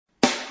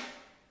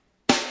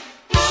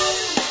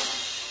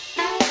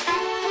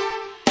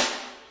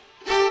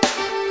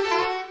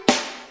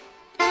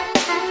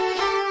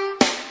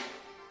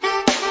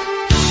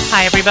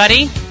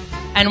everybody,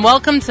 and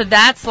welcome to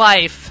That's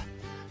Life,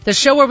 the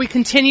show where we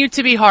continue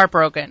to be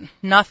heartbroken,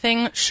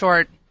 nothing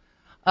short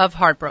of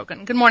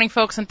heartbroken. Good morning,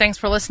 folks, and thanks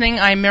for listening.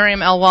 I'm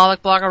Miriam L.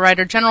 Wallach, blogger,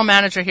 writer, general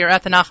manager here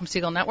at the Nachum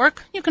Segal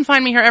Network. You can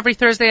find me here every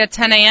Thursday at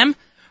 10 a.m.,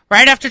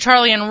 right after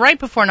Charlie and right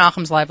before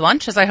Nachum's live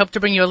lunch, as I hope to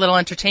bring you a little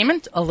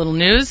entertainment, a little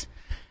news,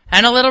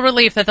 and a little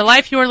relief that the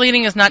life you are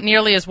leading is not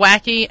nearly as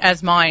wacky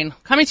as mine.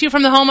 Coming to you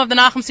from the home of the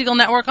Nachum Segal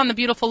Network on the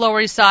beautiful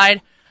Lower East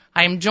Side,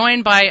 I am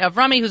joined by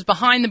Avrami, who's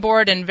behind the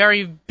board and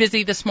very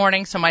busy this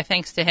morning, so my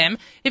thanks to him.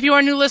 If you are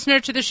a new listener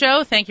to the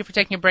show, thank you for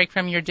taking a break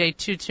from your day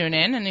to tune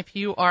in. And if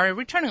you are a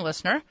returning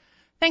listener,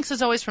 thanks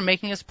as always for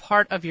making us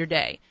part of your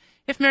day.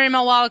 If Miriam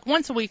L. Wallach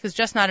once a week is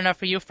just not enough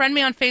for you, friend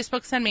me on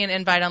Facebook, send me an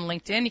invite on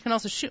LinkedIn. You can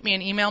also shoot me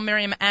an email,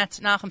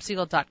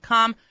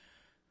 miriam@nachumsegal.com.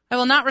 I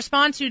will not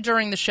respond to you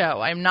during the show.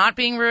 I am not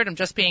being rude, I'm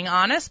just being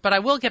honest, but I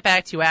will get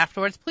back to you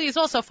afterwards. Please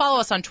also follow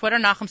us on Twitter,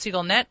 Nachum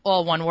Segal Net,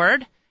 all one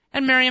word,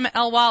 and Miriam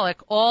L.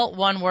 Wallach, all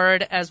one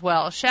word as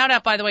well. Shout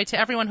out, by the way, to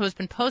everyone who has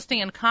been posting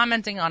and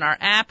commenting on our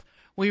app.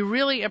 We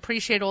really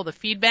appreciate all the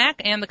feedback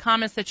and the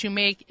comments that you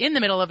make in the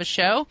middle of a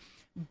show.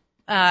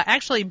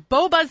 Actually,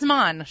 Bo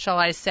Bazman, shall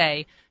I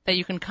say, that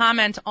you can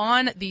comment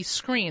on the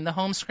screen, the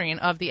home screen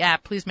of the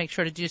app. Please make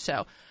sure to do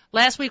so.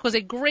 Last week was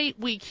a great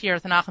week here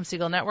at the Nachum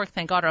Segal Network.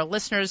 Thank God our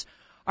listeners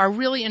are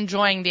really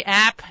enjoying the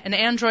app. And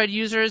Android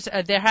users,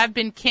 there have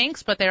been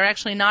kinks, but they're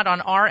actually not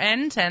on our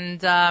end.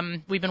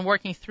 And we've been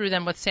working through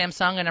them with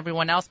Samsung and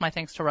everyone else. My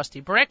thanks to Rusty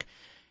Brick.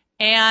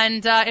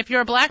 And if you're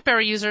a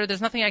BlackBerry user,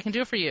 there's nothing I can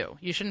do for you.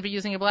 You shouldn't be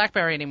using a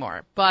BlackBerry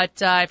anymore.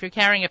 But if you're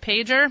carrying a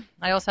pager,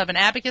 I also have an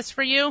Abacus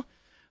for you.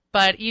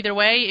 But either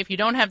way, if you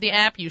don't have the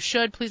app, you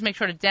should. Please make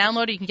sure to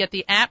download it. You can get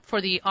the app for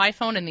the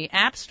iPhone in the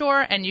App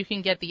Store, and you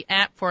can get the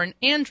app for an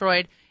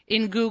Android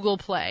in Google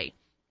Play.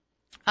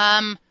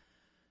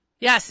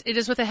 Yes, it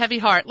is with a heavy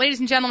heart.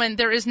 Ladies and gentlemen,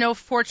 there is no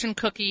fortune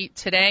cookie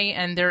today,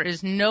 and there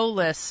is no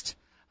list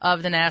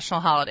of the national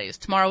holidays.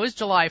 Tomorrow is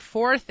July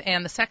 4th,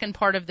 and the second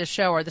part of this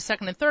show, or the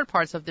second and third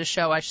parts of this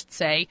show, I should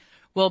say,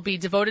 will be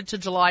devoted to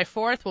July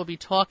 4th. We'll be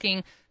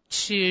talking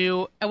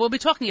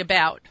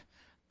about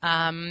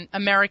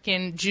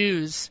American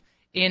Jews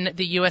in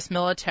the U.S.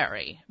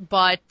 military.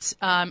 But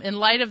in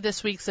light of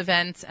this week's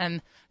events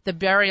and the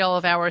burial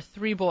of our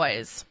three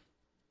boys,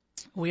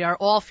 we are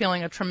all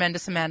feeling a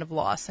tremendous amount of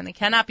loss, and it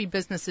cannot be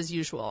business as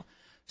usual.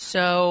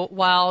 So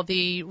while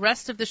the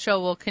rest of the show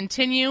will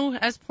continue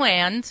as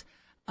planned,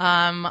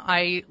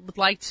 I would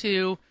like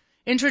to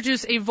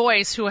introduce a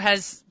voice who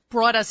has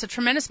brought us a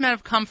tremendous amount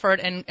of comfort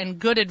and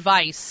good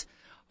advice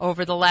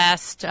over the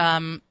last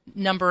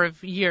number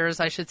of years,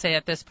 I should say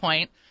at this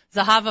point.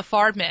 Zahava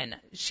Fardman.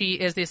 She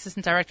is the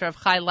Assistant Director of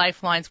Chai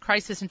Lifeline's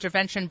Crisis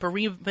Intervention,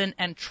 Bereavement,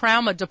 and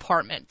Trauma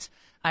Department.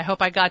 I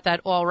hope I got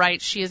that all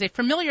right. She is a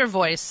familiar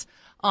voice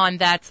on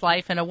That's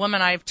Life and a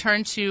woman I've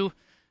turned to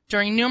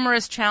during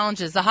numerous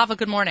challenges. Zahava,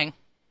 good morning.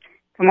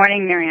 Good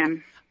morning,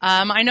 Miriam.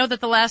 I know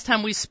that the last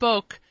time we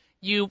spoke,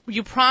 you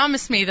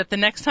promised me that the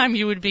next time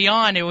you would be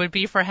on, it would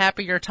be for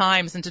happier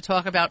times and to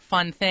talk about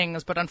fun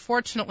things, but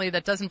unfortunately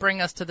that doesn't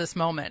bring us to this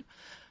moment.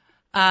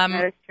 That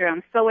is true.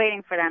 I'm still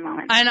waiting for that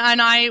moment.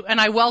 And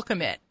I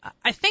welcome it.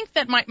 I think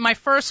that my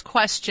first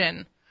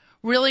question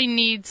really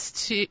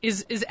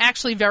is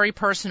actually very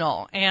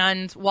personal.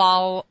 And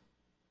while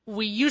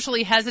we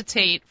usually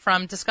hesitate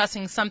from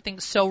discussing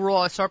something so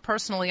raw, so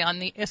personal on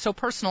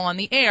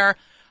the air,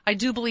 I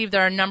do believe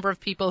there are a number of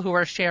people who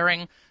are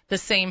sharing the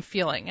same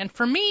feeling. And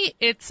for me,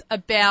 it's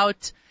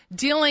about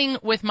dealing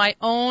with my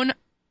own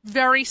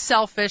very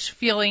selfish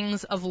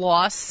feelings of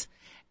loss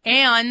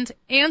and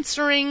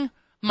answering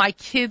my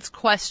kids'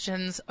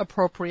 questions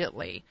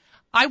appropriately.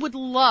 I would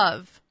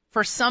love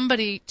for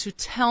somebody to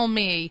tell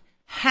me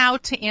how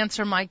to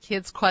answer my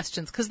kids'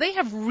 questions, because they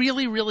have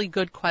really, really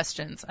good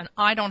questions, and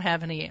I don't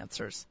have any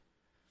answers.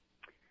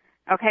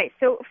 Okay,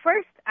 so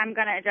first I'm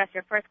going to address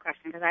your first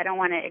question, because I don't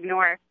want to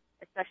ignore,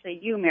 especially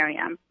you,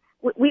 Miriam.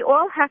 We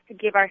all have to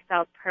give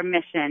ourselves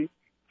permission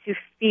to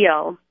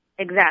feel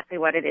exactly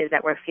what it is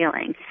that we're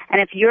feeling.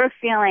 And if you're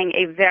feeling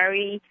a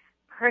very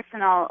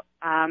personal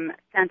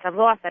sense of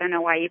loss, I don't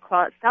know why you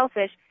call it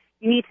selfish,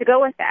 you need to go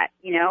with that.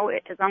 You know,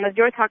 as long as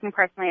you're talking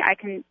personally, I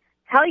can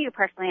tell you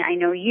personally, I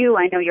know you,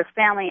 I know your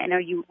family, I know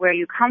you where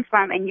you come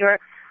from, and you're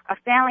a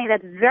family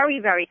that's very,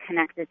 very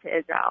connected to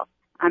Israel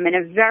in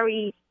a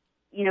very,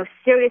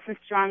 serious and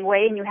strong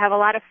way, and you have a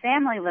lot of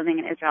family living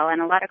in Israel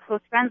and a lot of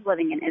close friends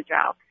living in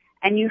Israel.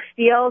 And you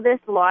feel this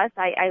loss.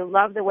 I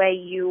love the way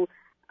you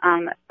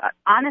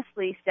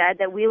honestly said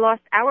that we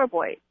lost our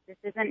boys. This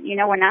isn't,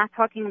 we're not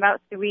talking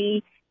about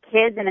 3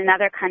 kids in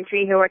another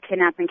country who were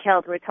kidnapped and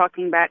killed. We're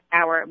talking about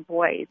our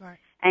boys. Right.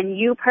 And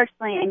you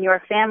personally and your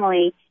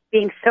family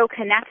being so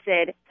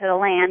connected to the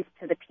land,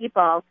 to the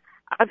people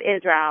of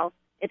Israel,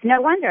 it's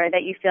no wonder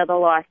that you feel the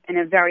loss in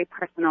a very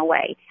personal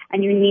way.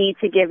 And you need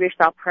to give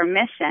yourself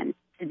permission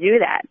to do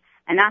that.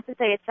 And not to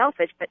say it's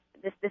selfish, but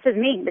this is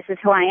me. This is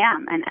who I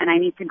am. And I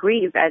need to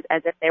grieve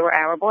as if they were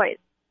our boys.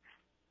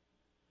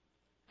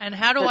 And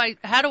how do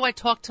I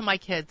talk to my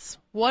kids?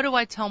 What do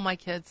I tell my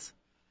kids?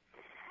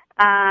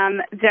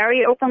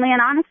 Very openly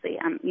and honestly.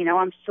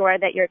 I'm sure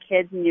that your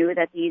kids knew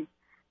that these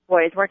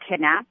boys were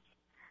kidnapped,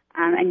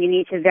 and you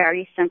need to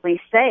very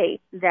simply say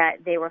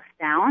that they were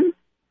found,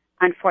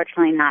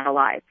 unfortunately not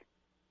alive.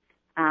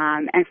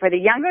 And for the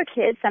younger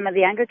kids, some of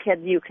the younger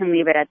kids, you can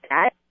leave it at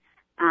that.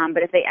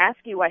 But if they ask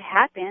you what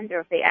happened, or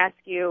if they ask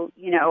you,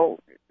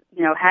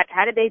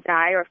 how did they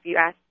die, or if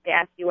they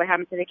ask you what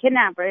happened to the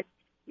kidnappers,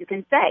 you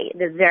can say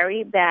the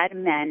very bad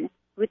men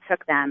who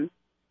took them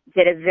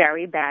did a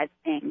very bad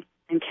thing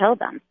and killed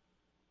them.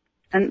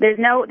 And there's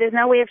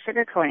no way of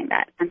sugarcoating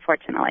that,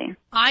 unfortunately.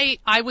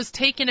 I was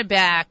taken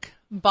aback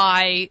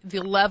by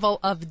the level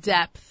of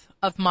depth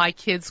of my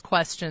kids'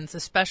 questions,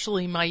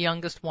 especially my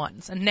youngest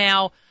ones. And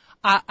now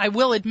I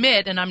will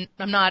admit, and I'm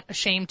not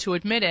ashamed to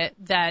admit it,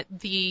 that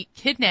the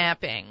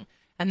kidnapping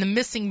and the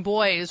missing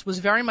boys was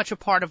very much a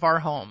part of our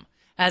home,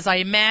 as I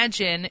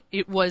imagine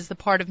it was the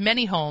part of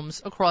many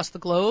homes across the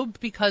globe,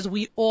 because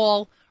we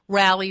all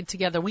rallied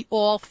together. We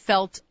all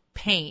felt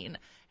pain,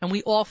 and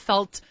we all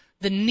felt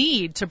the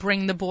need to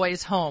bring the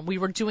boys home. We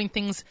were doing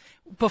things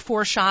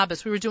before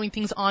Shabbos. We were doing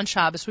things on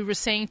Shabbos. We were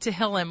saying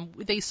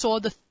Tehillim. They saw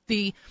the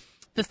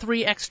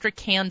 3 extra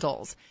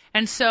candles.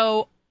 And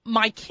so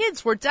my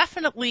kids were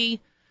definitely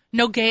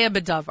nogea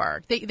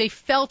b'davar. They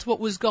felt what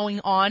was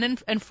going on,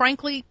 and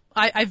frankly,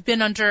 I've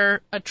been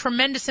under a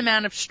tremendous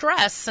amount of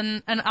stress,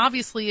 and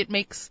obviously it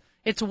makes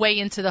its way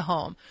into the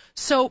home.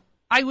 So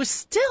I was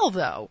still,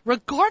 though,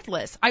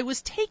 regardless, I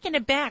was taken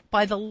aback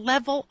by the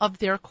level of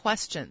their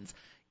questions,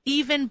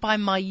 even by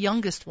my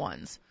youngest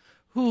ones,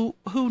 who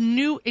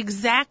knew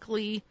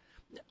exactly.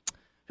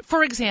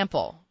 For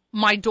example,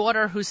 my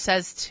daughter, who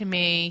says to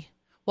me,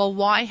 well,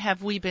 why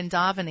have we been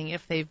davening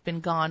if they've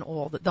been gone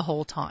the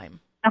whole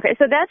time? Okay,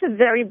 so that's a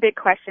very big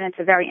question. It's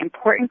a very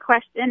important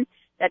question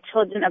that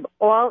children of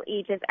all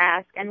ages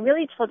ask, and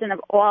really children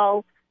of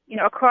all,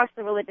 across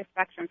the religious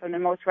spectrum, from the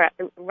most right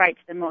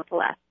to the most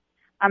left.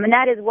 And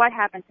that is, what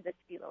happened to the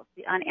tefillos,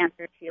 the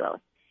unanswered tefillos.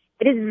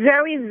 It is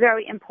very,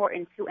 very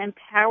important to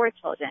empower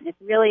children. It's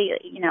really,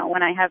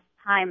 when I have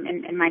time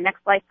in my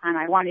next lifetime,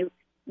 I want to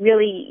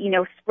really,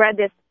 spread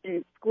this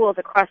in schools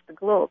across the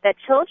globe, that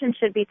children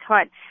should be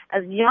taught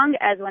as young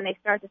as when they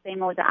start to say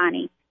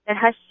Moda'ani, that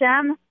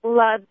Hashem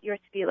loves your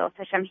tefillos.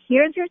 Hashem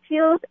hears your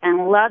tefillos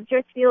and loves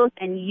your tefillos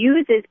and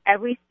uses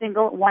every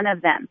single one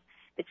of them.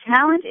 The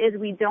challenge is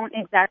we don't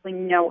exactly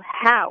know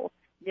how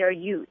they're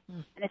used.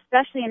 And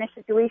especially in a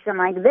situation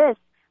like this,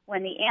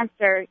 when the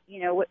answer,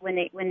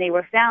 when they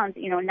were found,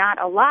 not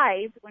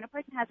alive, when a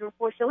person has a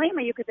refuah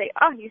shalema, you could say,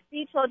 oh, you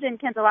see children,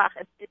 Kinzalach,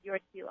 it's your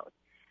tefillos.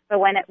 But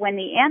when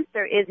the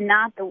answer is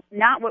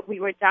not what we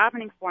were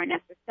davening for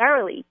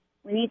necessarily,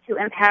 we need to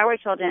empower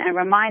children and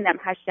remind them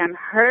Hashem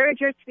heard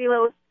your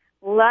tefillos,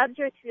 loves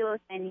your tefillos,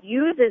 and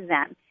uses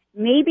them.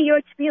 Maybe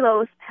your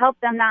tefillos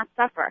helped them not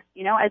suffer.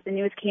 As the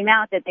news came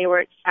out that they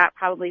were shot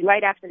probably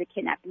right after the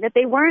kidnapping, that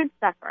they weren't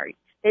suffering,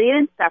 that they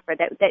didn't suffer,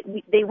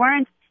 that they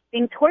weren't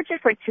being tortured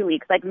for 2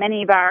 weeks like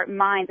many of our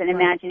minds and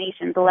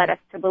imaginations led us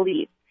to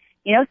believe.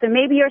 So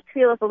maybe your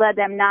tefillos led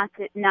them not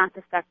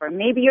to suffer.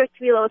 Maybe your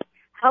tefillos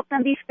help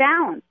them be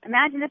found.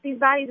 Imagine if these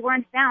bodies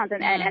weren't found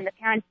and the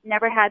parents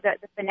never had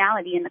the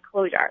finality and the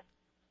closure.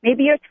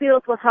 Maybe your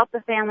tefillos will help the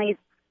families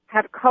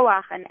have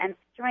koach and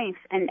strength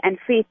and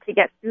faith to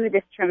get through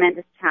this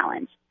tremendous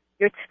challenge.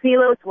 Your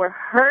tefillos were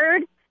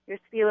heard, your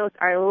tefillos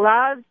are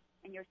loved,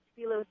 and your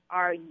tefillos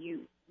are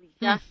used. We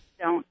just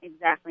don't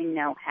exactly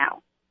know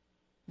how.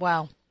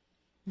 Wow.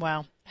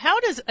 How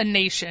does a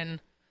nation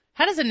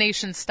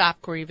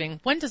stop grieving?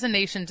 When does a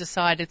nation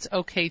decide it's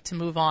okay to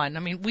move on?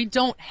 I mean, we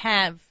don't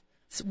have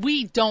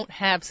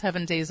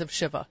 7 days of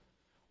Shiva.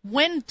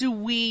 When do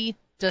we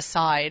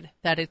decide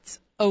that it's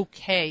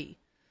okay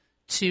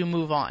to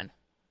move on?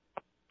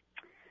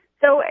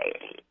 So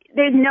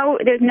there's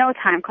no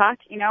time clock.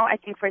 I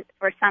think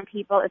for some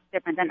people it's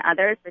different than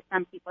others. For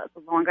some people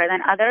it's longer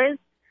than others.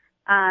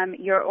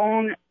 Your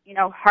own,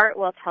 heart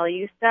will tell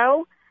you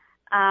so.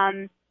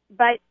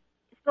 But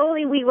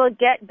slowly we will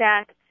get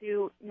back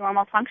to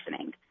normal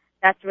functioning.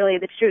 That's really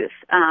the truth.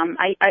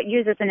 I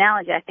use this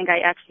analogy. I think I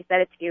actually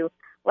said it to you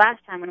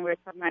last time when we were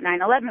talking about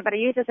 9/11, but I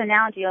use this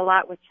analogy a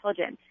lot with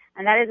children.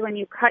 And that is when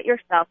you cut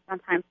yourself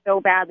sometimes so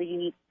badly you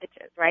need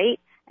stitches, right?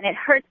 And it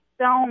hurts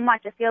so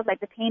much. It feels like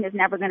the pain is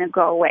never going to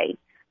go away.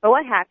 But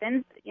what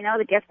happens,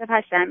 the gift of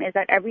Hashem is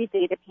that every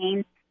day the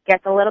pain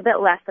gets a little bit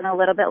less and a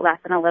little bit less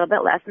and a little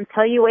bit less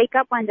until you wake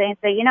up one day and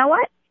say, you know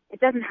what? It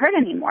doesn't hurt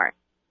anymore.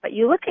 But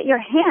you look at your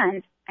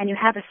hand and you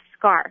have a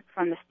scar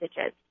from the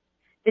stitches.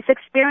 This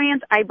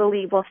experience, I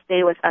believe, will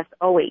stay with us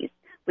always.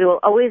 We will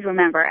always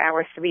remember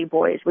our 3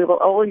 boys. We will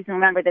always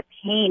remember the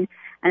pain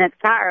and the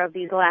sorrow of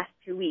these last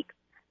 2 weeks.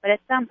 But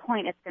at some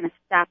point, it's going to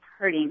stop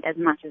hurting as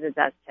much as it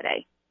does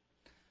today.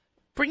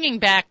 Bringing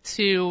back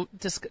to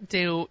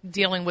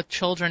dealing with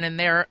children and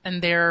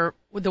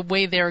the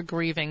way they're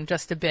grieving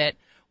just a bit.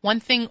 One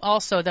thing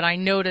also that I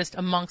noticed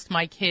amongst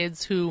my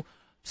kids who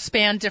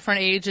span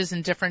different ages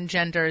and different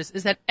genders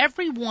is that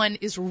everyone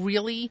is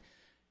really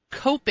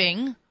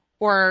coping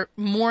or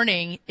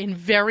mourning in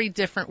very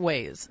different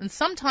ways. And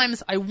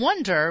sometimes I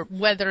wonder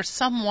whether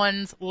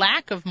someone's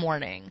lack of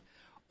mourning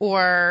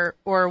or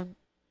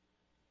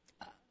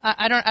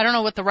I don't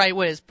know what the right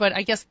way is, but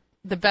I guess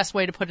the best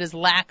way to put it is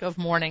lack of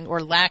mourning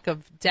or lack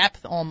of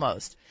depth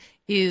almost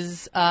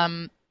is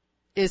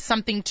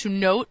something to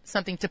note,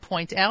 something to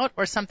point out,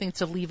 or something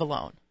to leave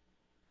alone.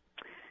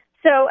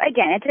 So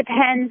again, it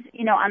depends,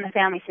 on the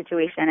family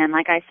situation. And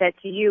like I said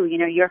to you,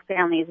 your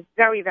family is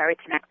very, very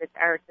connected to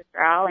our sister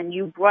Al, and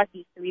you brought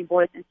these 3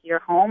 boys into your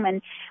home,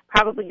 and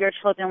probably your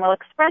children will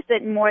express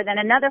it more than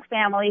another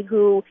family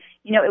who,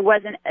 it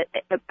wasn't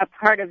a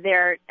part of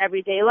their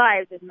everyday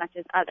lives as much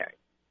as others.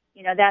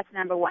 That's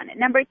number one. And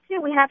number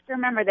two, we have to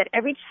remember that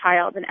every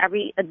child and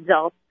every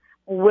adult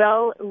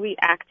will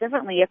react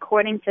differently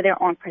according to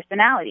their own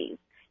personalities.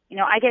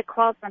 I get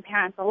calls from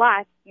parents a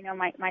lot,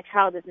 my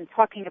child isn't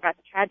talking about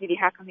the tragedy.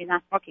 How come he's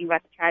not talking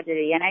about the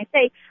tragedy? And I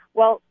say,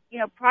 well,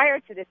 prior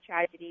to this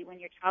tragedy, when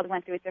your child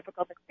went through a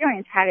difficult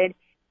experience, how did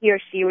he or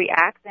she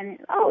react? And,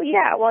 oh,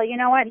 yeah, well, you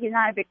know what? He's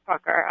not a big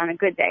talker on a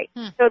good day.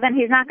 So then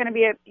he's not going to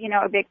be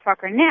a big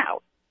talker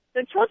now.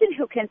 So children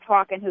who can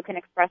talk and who can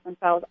express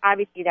themselves,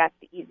 obviously that's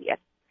the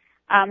easiest.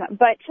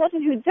 But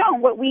children who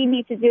don't, what we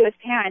need to do as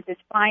parents is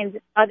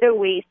find other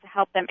ways to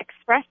help them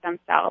express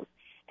themselves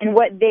and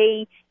what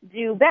they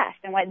do best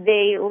and what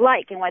they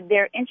like and what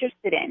they're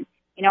interested in.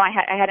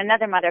 I had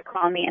another mother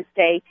call me and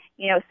say,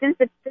 since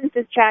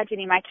this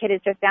tragedy, my kid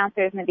is just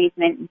downstairs in the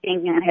basement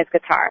banging on his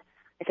guitar.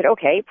 I said,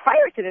 okay,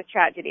 prior to this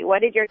tragedy,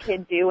 what did your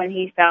kid do when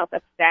he felt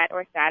upset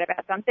or sad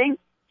about something?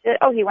 She said,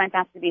 oh, he went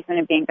down to the basement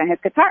and banged on his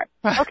guitar.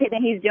 Okay,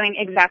 then he's doing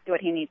exactly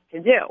what he needs to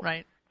do.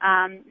 Right.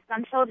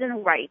 Some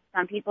children write,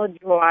 some people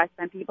draw,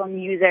 some people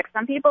music,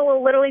 some people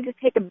will literally just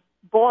take a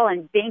ball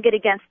and bang it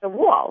against the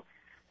wall.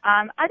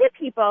 Other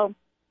people,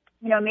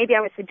 maybe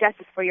I would suggest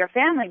this for your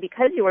family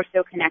because you are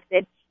so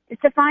connected, is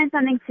to find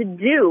something to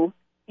do,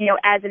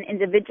 as an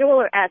individual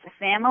or as a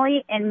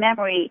family in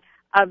memory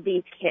of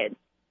these kids.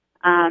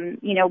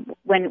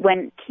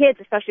 When kids,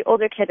 especially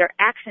older kids, are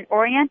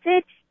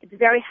action-oriented, it's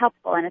very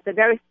helpful and it's a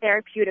very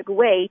therapeutic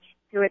way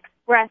to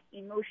express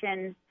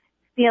emotions,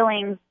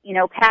 feelings,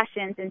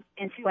 passions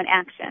into an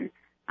action.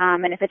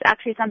 And if it's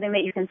actually something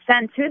that you can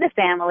send to the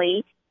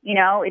family,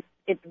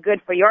 it's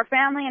good for your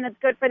family and it's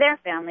good for their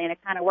family, and it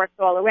kind of works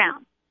all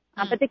around.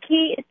 But the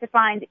key is to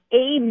find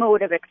a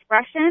mode of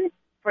expression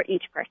for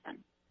each person.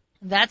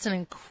 That's an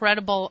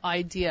incredible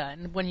idea.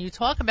 And when you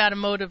talk about a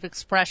mode of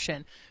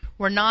expression,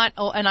 we're not,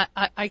 and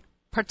I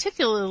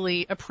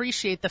particularly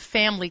appreciate the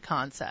family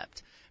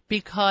concept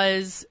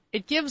because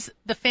it gives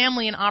the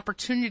family an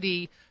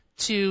opportunity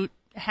to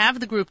have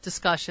the group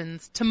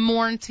discussions, to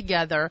mourn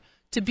together,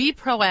 to be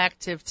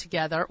proactive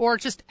together, or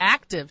just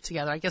active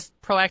together. I guess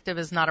proactive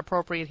is not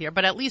appropriate here,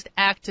 but at least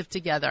active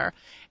together,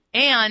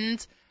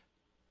 and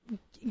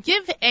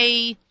give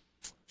a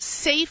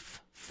safe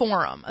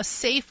forum, a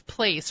safe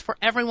place for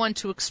everyone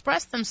to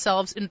express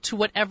themselves to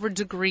whatever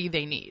degree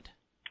they need.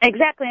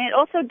 Exactly, and it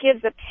also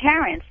gives the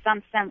parents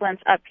some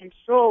semblance of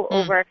control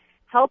over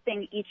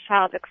helping each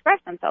child express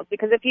themselves.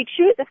 Because if you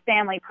choose a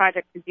family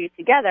project to do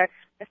together,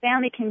 the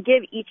family can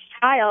give each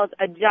child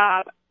a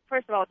job,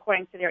 first of all,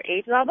 according to their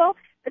age level,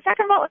 but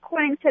second of all,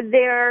 according to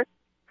their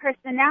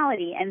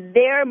personality and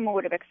their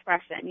mode of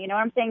expression. You know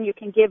what I'm saying? You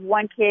can give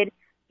one kid,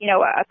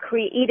 a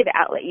creative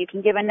outlet. You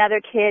can give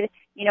another kid,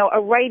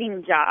 a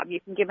writing job.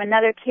 You can give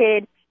another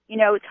kid,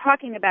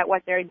 talking about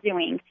what they're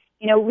doing.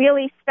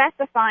 Really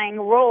specifying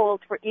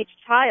roles for each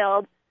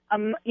child,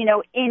 in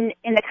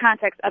the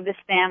context of this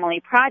family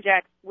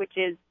project, which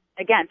is,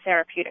 again,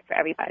 therapeutic for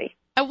everybody.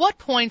 At what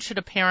point should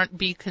a parent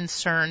be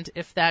concerned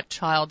if that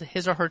child,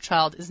 his or her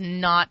child, is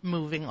not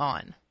moving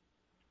on?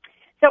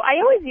 So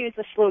I always use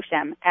the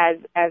shloshim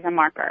as a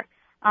marker.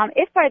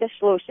 If by the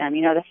shloshim,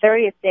 the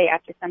 30th day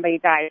after somebody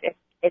dies,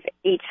 if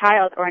a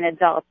child or an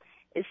adult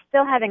is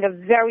still having a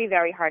very,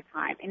 very hard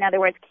time, in other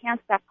words,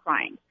 can't stop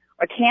crying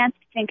or can't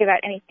think about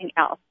anything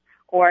else,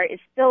 or is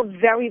still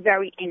very,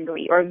 very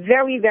angry or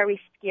very, very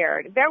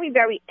scared, very,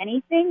 very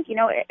anything,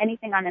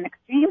 anything on an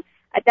extreme,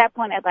 at that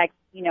point I'd like,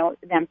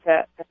 them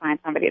to find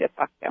somebody to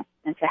talk to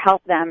and to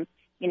help them,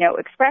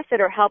 express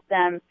it or help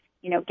them,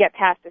 get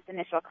past this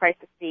initial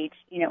crisis stage,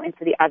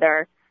 into the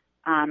other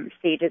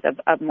stages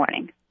of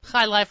mourning.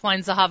 Hi,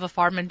 Lifeline. Zahava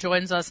Farbman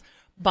joins us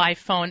by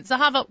phone.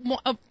 Zahava,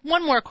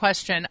 one more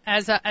question.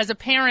 As a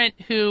parent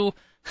who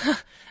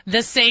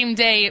the same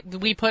day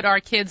we put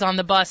our kids on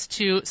the bus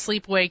to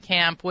sleepaway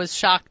camp was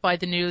shocked by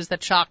the news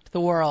that shocked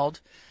the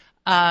world,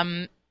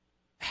 how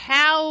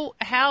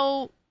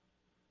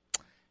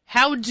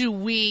do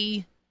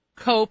we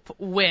cope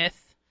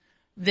with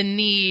the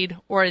need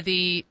or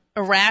the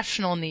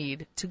irrational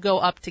need to go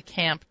up to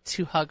camp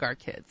to hug our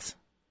kids?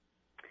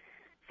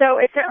 So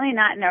it's certainly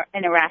not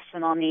an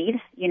irrational need.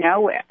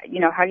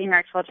 Hugging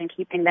our children,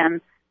 keeping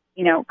them,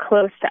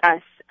 close to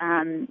us,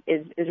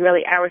 is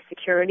really our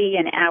security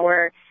and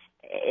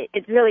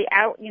it's really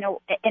our,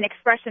 an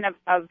expression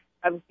of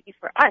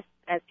for us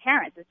as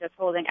parents is just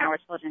holding our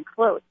children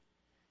close.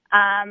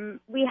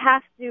 We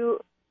have to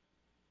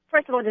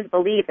first of all, just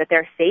believe that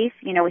they're safe.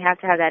 You know, we have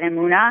to have that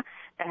emunah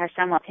that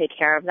Hashem will take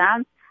care of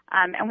them.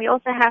 And we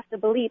also have to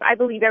believe, I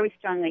believe very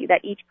strongly,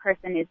 that each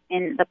person is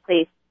in the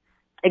place,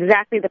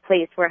 exactly the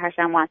place where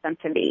Hashem wants them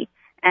to be.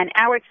 And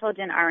our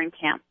children are in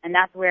camp, and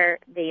that's where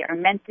they are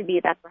meant to be.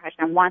 That's where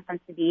Hashem wants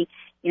them to be.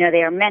 You know,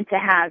 they are meant to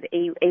have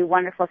a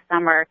wonderful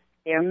summer.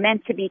 They are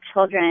meant to be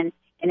children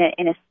in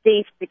a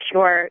safe,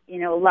 secure, you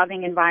know,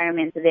 loving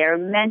environment. They are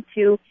meant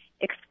to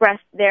express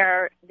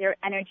their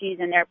energies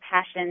and their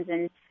passions.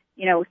 And,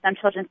 you know, some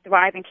children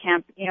thrive in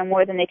camp, you know,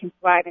 more than they can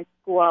thrive in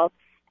school.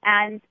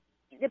 And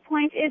the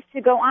point is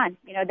to go on.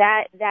 You know,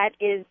 that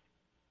is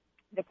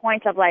the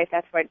point of life.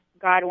 That's what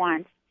God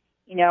wants.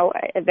 You know,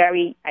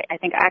 I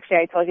think actually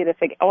I told you this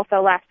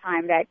also last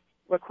time, that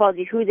we're called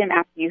Yehudim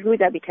after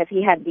Yehuda because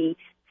he had the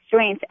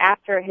strength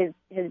after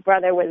his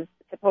brother was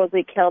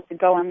supposedly killed to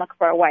go and look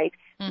for a wife.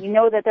 We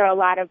know that there are a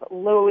lot of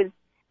lows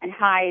and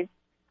highs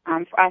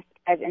for us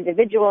as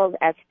individuals,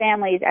 as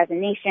families, as a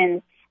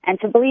nation, and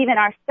to believe in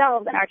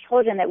ourselves and our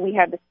children that we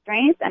have the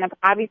strength, and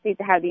obviously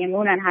to have the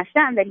emunah in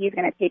Hashem that he's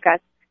going to take us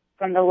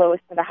from the lows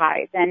to the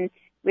highs. And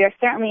we are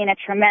certainly in a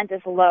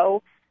tremendous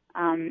low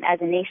as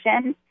a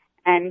nation.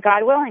 And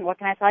God willing, what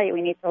can I tell you?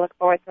 We need to look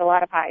forward to a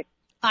lot of highs.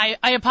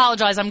 I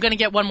apologize. I'm going to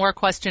get one more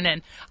question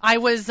in. I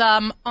was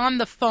on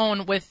the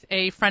phone with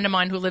a friend of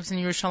mine who lives in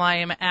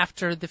Yerushalayim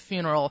after the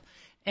funeral,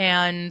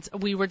 and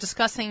we were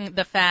discussing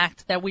the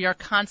fact that we are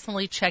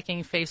constantly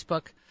checking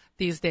Facebook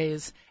these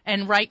days.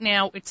 And right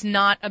now, it's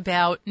not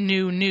about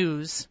new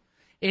news.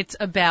 It's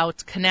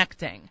about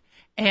connecting.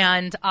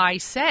 And I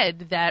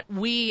said that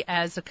we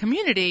as a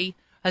community,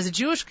 as a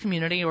Jewish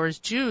community or as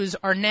Jews,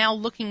 are now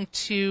looking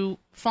to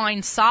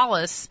find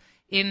solace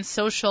in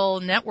social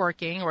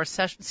networking or,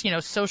 you know,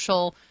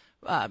 social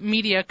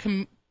media,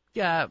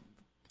 the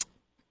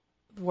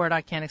word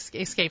I can't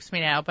escapes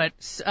me now, but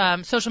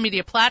social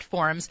media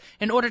platforms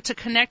in order to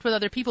connect with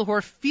other people who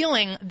are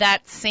feeling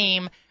that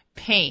same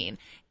pain.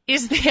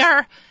 Is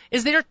there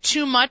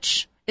too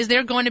much? Is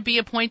there going to be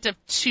a point of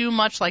too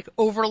much, like,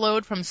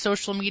 overload from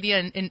social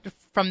media and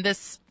from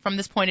this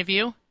point of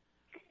view?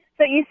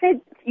 So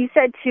you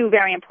said two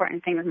very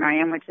important things,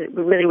 Miriam, which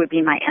really would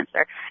be my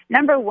answer.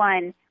 Number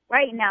one,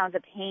 right now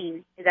the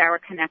pain is our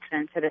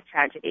connection to this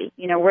tragedy.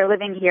 You know, we're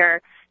living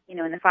here, you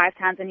know, in the 5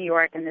 towns of New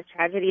York, and this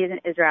tragedy is in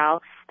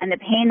Israel, and the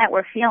pain that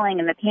we're feeling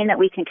and the pain that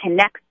we can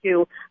connect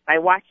to by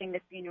watching the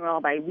funeral,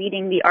 by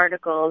reading the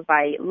articles,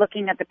 by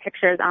looking at the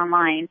pictures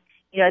online,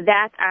 you know,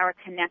 that's our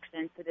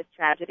connection to this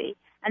tragedy.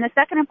 And the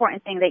second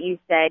important thing that you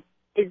said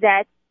is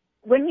that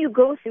when you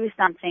go through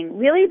something,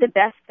 really the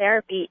best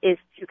therapy is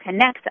to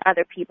connect to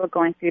other people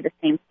going through the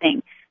same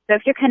thing. So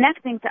if you're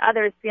connecting to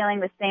others feeling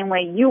the same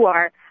way you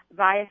are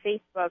via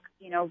Facebook,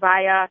 you know,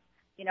 via,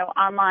 you know,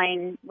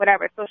 online,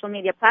 whatever, social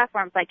media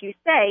platforms, like you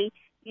say,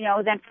 you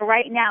know, then for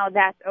right now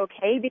that's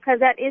okay because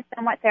that is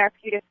somewhat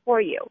therapeutic for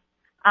you.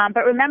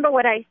 But remember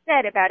what I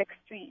said about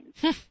extremes.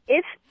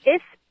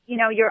 If, you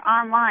know, you're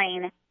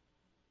online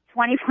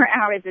 24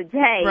 hours a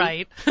day,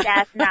 right.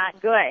 That's not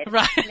good.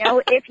 Right. You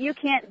know, if you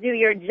can't do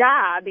your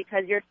job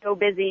because you're so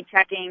busy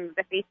checking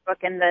the Facebook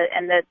and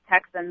the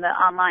text and the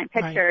online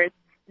pictures,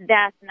 right.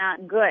 That's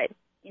not good.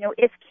 You know,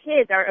 if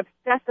kids are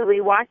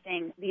obsessively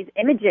watching these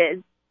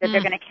images that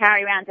they're going to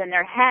carry around in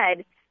their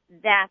head,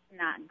 that's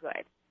not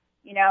good.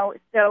 You know,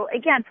 so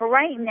again, for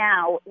right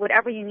now,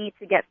 whatever you need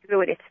to get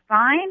through it is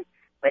fine,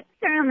 but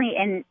certainly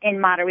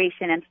in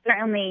moderation and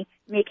certainly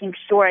making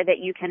sure that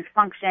you can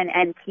function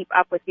and keep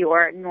up with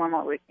your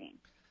normal routine.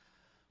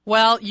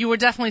 Well, you were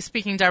definitely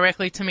speaking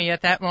directly to me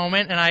at that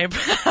moment, and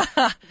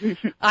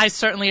I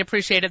certainly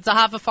appreciate it.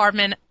 Zahava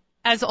Farbman,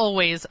 as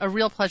always, a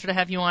real pleasure to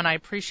have you on. I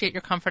appreciate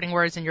your comforting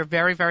words and your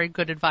very, very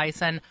good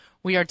advice, and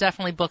we are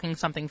definitely booking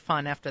something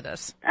fun after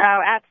this. Oh,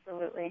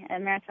 absolutely.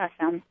 And Merit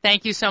Hashem.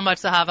 Thank you so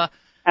much, Zahava.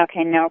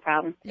 Okay, no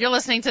problem. You're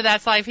listening to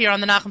That's Life here on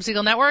the Nachum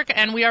Segal Network,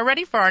 and we are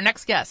ready for our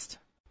next guest.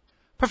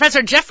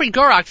 Professor Jeffrey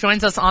Gurock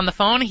joins us on the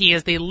phone. He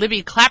is the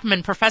Libby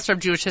Klapman Professor of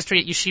Jewish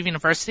History at Yeshiva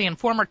University and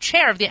former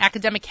chair of the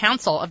Academic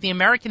Council of the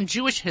American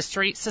Jewish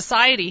History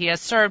Society. He has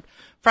served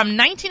from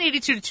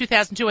 1982 to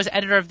 2002 as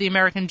editor of the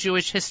American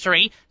Jewish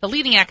History, the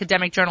leading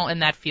academic journal in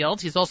that field.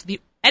 He's also the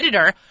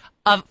editor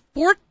of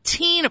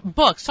 14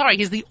 books.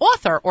 He's the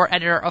author or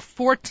editor of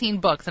 14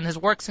 books, and his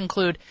works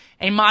include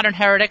A Modern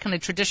Heretic and a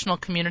Traditional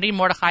Community,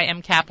 Mordechai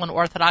M. Kaplan,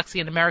 Orthodoxy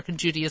and American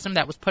Judaism,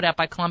 that was put out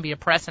by Columbia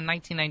Press in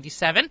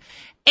 1997.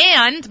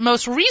 And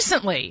most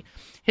recently,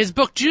 his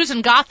book Jews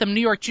in Gotham,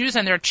 New York Jews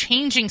and Their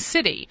Changing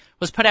City,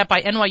 was put out by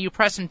NYU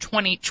Press in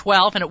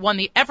 2012, and it won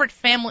the Everett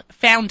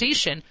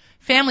Foundation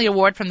Family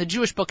Award from the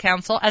Jewish Book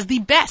Council as the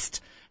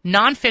best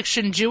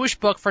nonfiction Jewish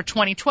book for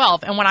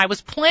 2012. And when I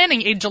was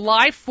planning a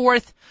July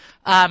 4th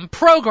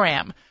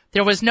program,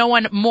 there was no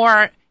one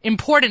more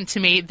important to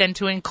me than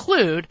to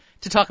include,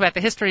 to talk about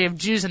the history of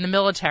Jews in the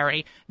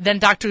military, than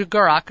Dr.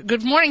 Gurock.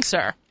 Good morning,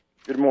 sir.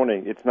 Good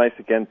morning. It's nice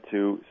again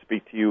to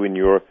speak to you in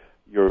your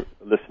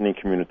listening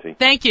community.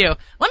 Thank you.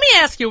 Let me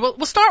ask you,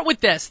 we'll start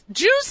with this.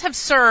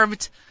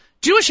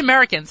 Jewish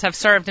Americans have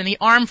served in the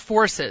armed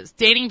forces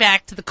dating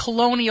back to the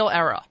colonial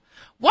era.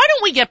 Why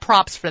don't we get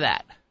props for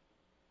that?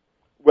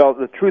 Well,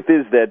 the truth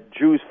is that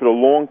Jews for a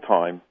long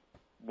time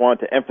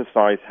wanted to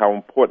emphasize how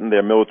important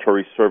their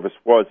military service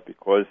was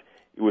because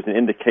it was an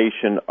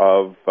indication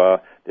of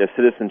their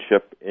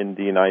citizenship in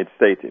the United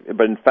States.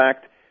 But in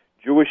fact,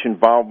 Jewish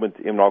involvement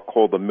in what I'll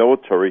call the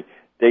military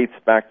dates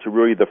back to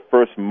really the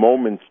first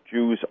moments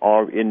Jews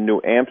are in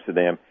New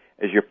Amsterdam.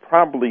 As you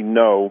probably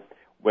know,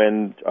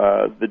 when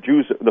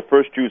the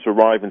first Jews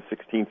arrive in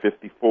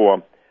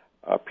 1654,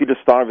 Peter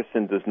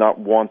Stuyvesant does not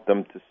want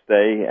them to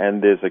stay,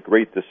 and there's a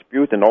great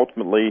dispute, and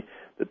ultimately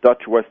the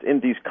Dutch West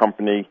Indies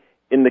Company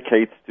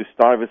indicates to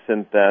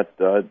Stuyvesant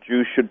that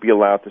Jews should be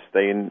allowed to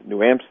stay in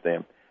New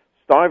Amsterdam.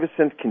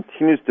 Stuyvesant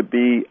continues to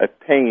be a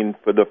pain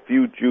for the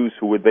few Jews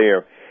who were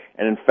there,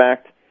 and in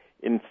fact,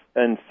 in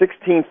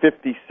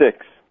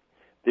 1656,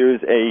 there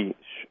is a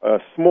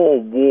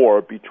small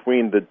war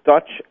between the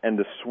Dutch and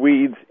the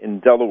Swedes in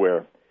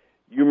Delaware.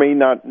 You may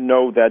not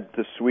know that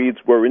the Swedes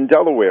were in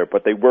Delaware,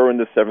 but they were in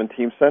the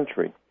 17th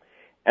century.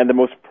 And the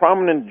most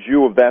prominent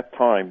Jew of that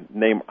time,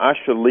 named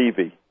Asher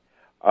Levy,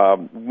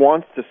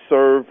 wants to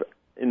serve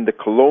in the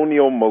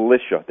colonial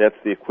militia. That's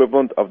the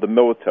equivalent of the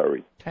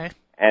military. Okay.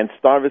 And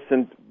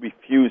Stuyvesant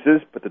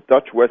refuses, but the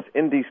Dutch West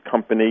Indies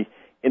Company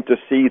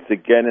intercedes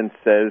again and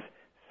says,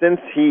 since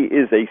he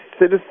is a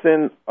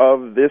citizen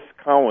of this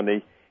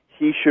colony,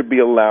 he should be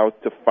allowed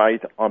to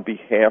fight on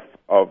behalf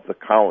of the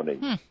colony.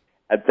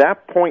 At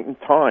that point in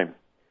time,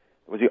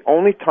 it was the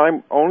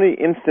only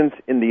instance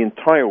in the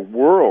entire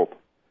world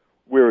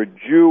where a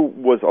Jew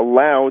was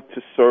allowed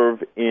to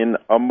serve in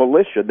a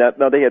militia.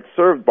 Now they had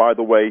served, by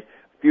the way,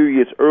 a few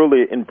years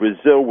earlier in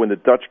Brazil when the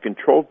Dutch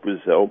controlled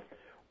Brazil,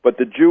 but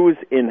the Jews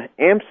in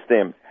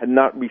Amsterdam had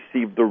not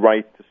received the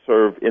right to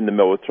serve in the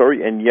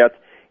military, and yet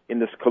in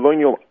this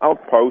colonial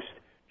outpost,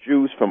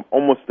 Jews from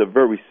almost the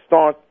very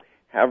start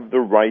have the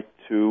right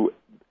to,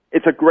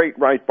 it's a great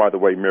right, by the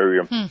way,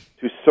 Miriam,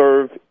 to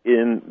serve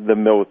in the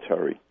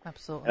military.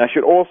 Absolutely. And I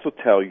should also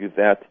tell you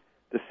that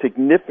the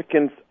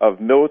significance of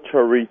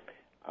military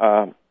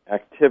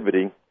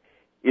activity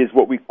is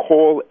what we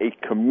call a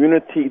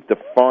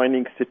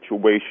community-defining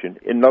situation.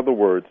 In other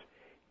words,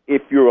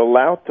 if you're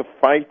allowed to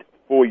fight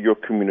for your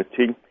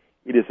community,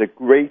 it is a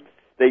great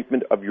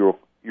statement of your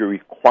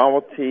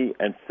equality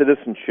and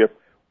citizenship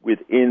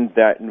within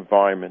that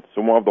environment.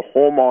 So one of the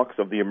hallmarks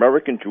of the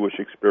American Jewish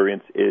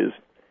experience is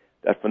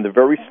that from the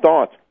very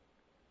start,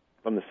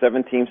 from the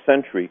 17th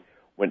century,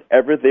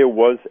 whenever there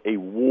was a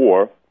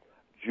war,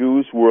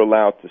 Jews were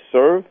allowed to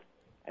serve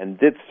and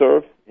did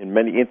serve, in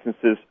many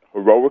instances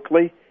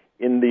heroically,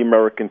 in the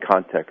American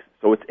context.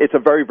 So it's a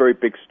very, very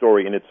big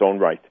story in its own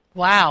right.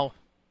 Wow.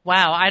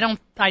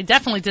 I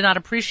definitely did not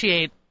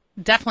appreciate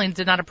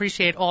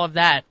all of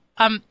that.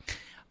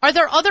 Are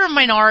there other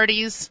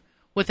minorities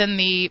within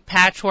the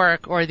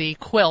patchwork or the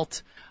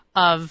quilt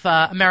of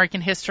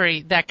American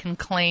history that can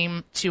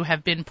claim to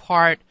have been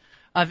part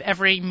of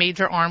every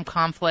major armed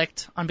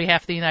conflict on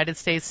behalf of the United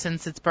States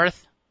since its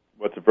birth?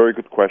 Well, it's a very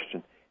good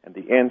question. And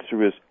the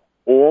answer is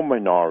all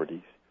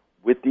minorities,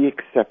 with the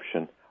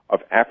exception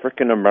of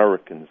African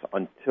Americans,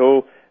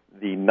 until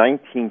the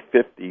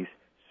 1950s,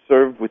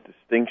 served with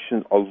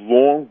distinction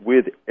along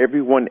with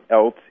everyone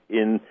else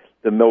in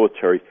the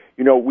military.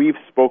 You know, we've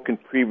spoken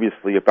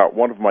previously about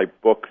one of my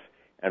books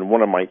and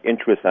one of my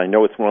interests. I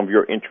know it's one of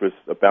your interests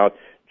about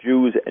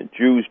Jews,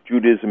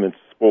 Judaism, and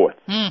sports.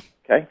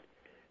 Okay?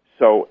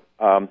 So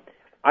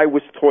I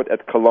was taught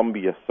at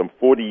Columbia some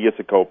 40 years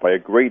ago by a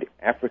great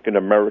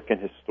African-American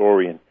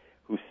historian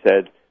who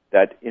said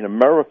that in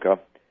America,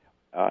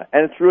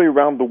 and it's really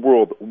around the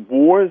world,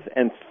 wars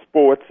and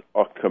sports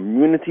are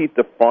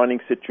community-defining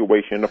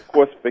situation. And, of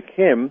course, for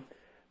him,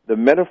 the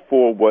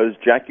metaphor was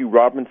Jackie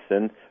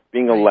Robinson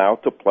being allowed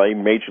to play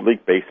Major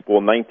League Baseball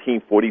in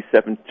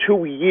 1947,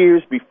 2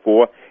 years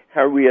before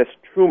Harry S.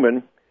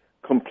 Truman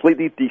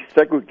completely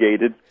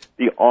desegregated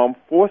the armed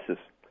forces.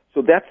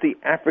 So that's the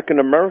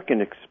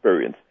African-American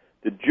experience.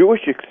 The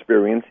Jewish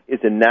experience is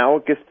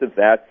analogous to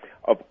that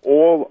of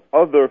all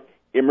other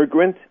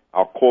immigrant,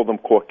 I'll call them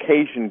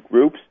Caucasian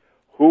groups,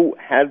 who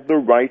had the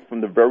right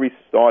from the very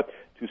start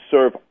to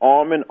serve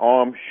arm in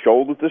arm,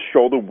 shoulder to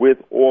shoulder with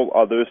all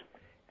others,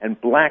 and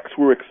blacks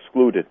were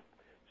excluded.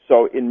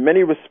 So in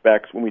many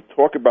respects, when we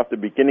talk about the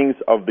beginnings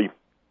of the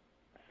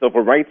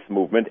civil rights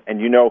movement,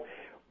 and you know,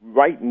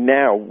 right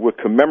now we're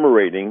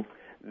commemorating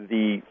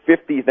the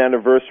 50th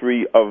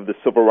anniversary of the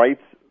Civil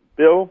Rights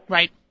Bill.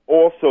 Right.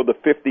 Also the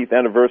 50th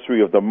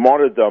anniversary of the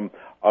martyrdom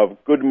of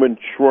Goodman,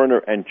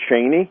 Schwerner, and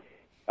Cheney.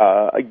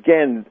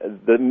 Again,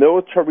 the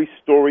military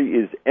story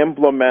is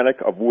emblematic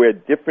of where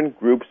different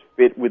groups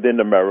fit within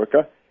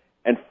America.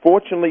 And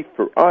fortunately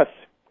for us,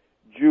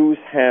 Jews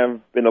have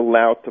been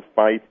allowed to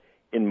fight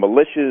in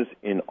militias,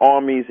 in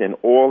armies, in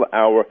all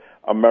our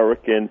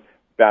American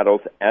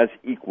battles as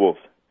equals.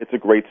 It's a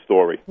great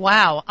story.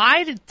 Wow.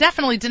 I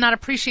definitely did not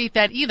appreciate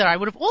that either. I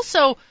would have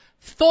also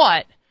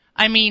thought,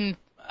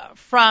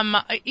 from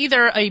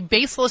either a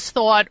baseless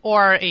thought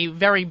or a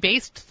very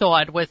based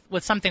thought with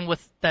something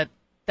with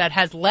that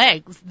has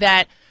legs,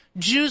 that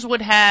Jews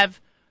would have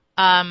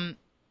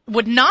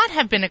would not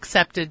have been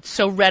accepted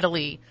so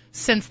readily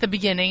since the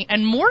beginning,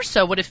 and more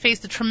so would have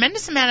faced a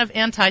tremendous amount of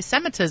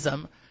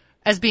anti-Semitism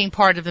as being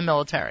part of the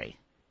military.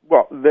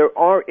 Well, there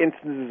are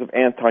instances of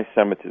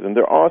anti-Semitism.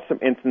 There are some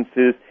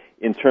instances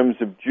in terms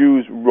of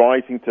Jews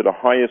rising to the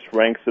highest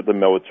ranks of the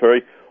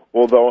military,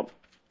 although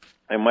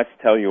I must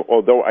tell you,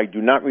 although I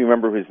do not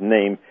remember his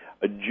name,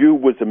 a Jew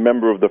was a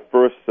member of the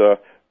first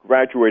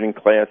graduating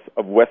class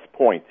of West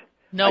Point.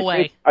 No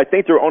way. I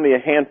think there are only a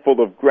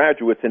handful of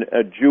graduates, and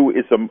a Jew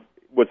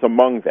was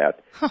among that.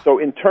 So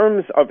in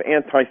terms of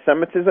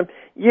anti-Semitism,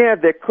 yeah,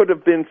 there could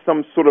have been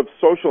some sort of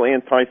social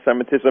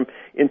anti-Semitism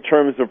in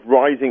terms of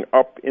rising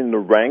up in the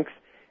ranks.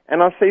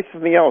 And I'll say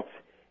something else.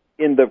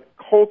 In the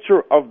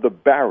culture of the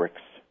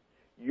barracks,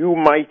 you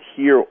might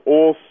hear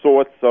all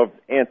sorts of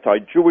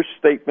anti-Jewish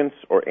statements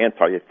or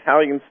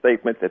anti-Italian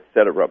statements,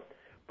 etc.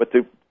 But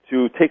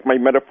to take my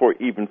metaphor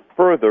even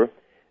further,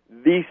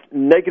 these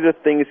negative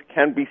things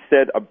can be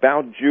said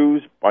about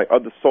Jews by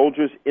other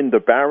soldiers in the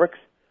barracks,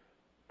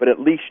 but at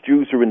least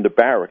Jews are in the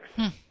barracks.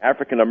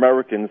 African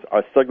Americans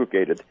are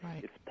segregated.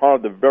 Right. It's part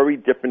of the very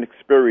different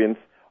experience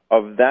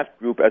of that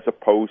group as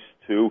opposed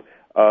to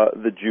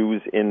the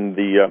Jews in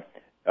the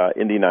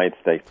United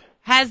States.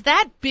 Has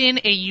that been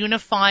a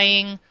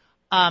unifying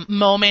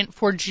moment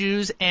for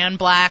Jews and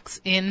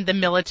blacks in the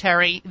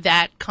military,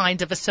 that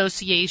kind of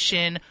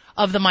association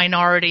of the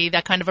minority,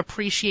 that kind of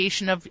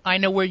appreciation of, I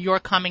know where you're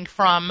coming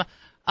from?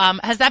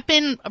 Has that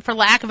been, for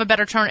lack of a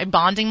better term, a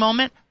bonding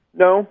moment?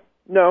 No.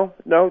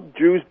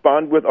 Jews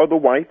bond with other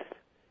whites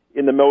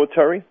in the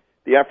military.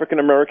 The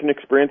African-American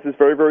experience is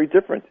very, very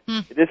different.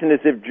 It isn't as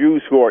if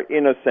Jews who are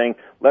in are saying,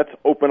 let's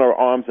open our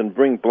arms and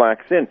bring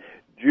blacks in.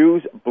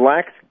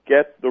 Blacks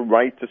get the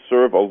right to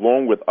serve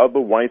along with other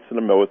whites in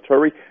the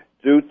military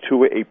due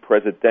to a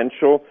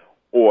presidential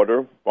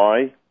order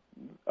by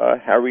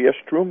Harry S.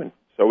 Truman.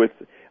 So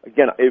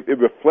it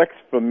reflects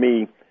for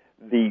me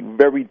the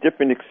very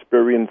different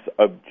experience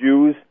of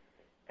Jews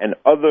and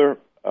other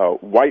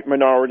white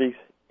minorities,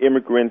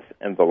 immigrants,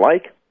 and the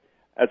like,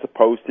 as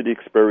opposed to the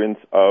experience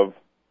of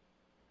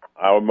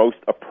our most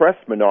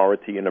oppressed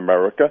minority in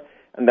America,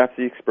 and that's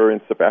the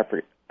experience of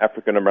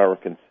African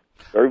Americans.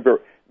 Very, very,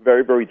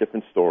 very, very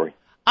different story.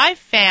 I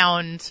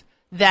found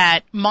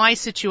that my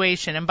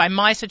situation, and by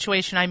my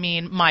situation I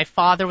mean my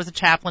father was a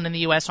chaplain in the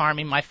U.S.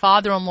 Army, my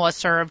father-in-law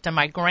served, and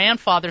my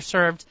grandfather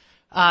served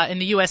in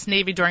the U.S.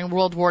 Navy during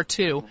World War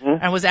II,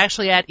 and was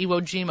actually at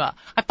Iwo Jima.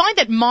 I find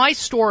that my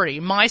story,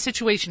 my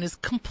situation, is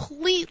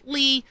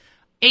completely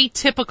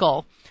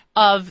atypical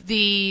of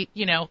the,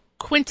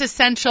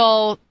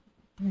 quintessential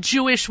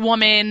Jewish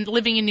woman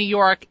living in New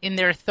York in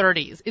their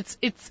 30s.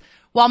 It's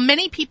while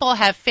many people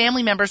have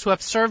family members who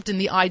have served in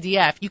the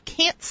IDF, you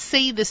can't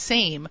say the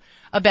same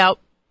about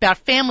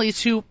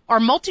families who are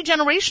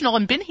multi-generational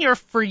and been here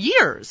for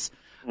years.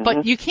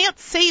 But you can't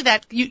say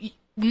that.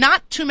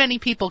 Not too many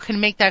people can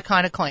make that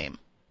kind of claim.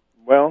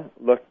 Well,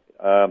 look,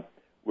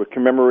 we're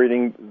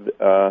commemorating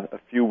a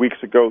few weeks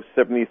ago,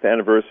 70th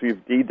anniversary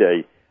of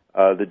D-Day.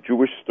 The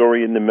Jewish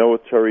story in the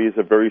military is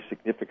a very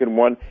significant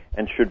one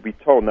and should be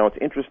told. Now, it's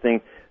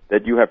interesting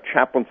that you have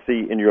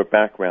chaplaincy in your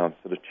background.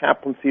 So the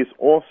chaplaincy is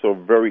also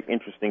a very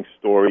interesting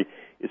story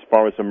as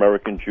far as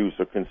American Jews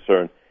are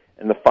concerned.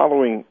 And the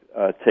following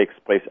takes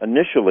place.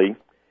 Initially,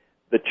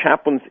 the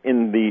chaplains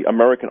in the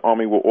American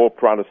Army were all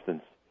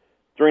Protestants.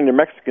 During the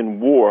Mexican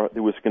War,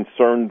 there was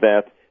concern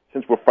that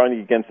since we're fighting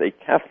against a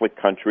Catholic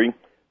country,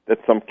 that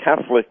some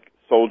Catholic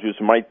soldiers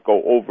might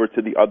go over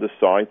to the other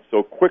side.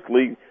 So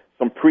quickly,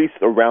 some priests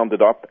are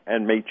rounded up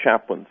and made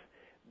chaplains.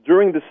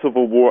 During the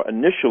Civil War,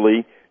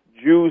 initially,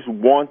 Jews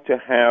want to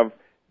have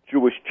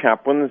Jewish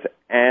chaplains,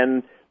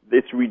 and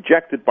it's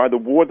rejected by the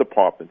War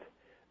Department.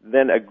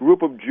 Then a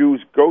group of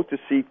Jews go to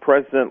see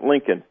President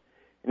Lincoln.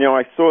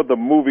 I saw the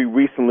movie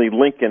recently,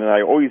 Lincoln, and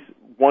I always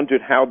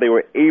wondered how they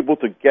were able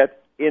to get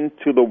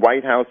into the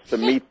White House to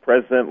meet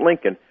President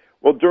Lincoln.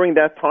 Well, during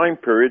that time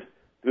period,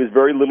 there was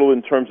very little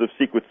in terms of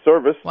Secret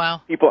Service.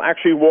 Wow. People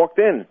actually walked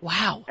in.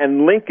 Wow.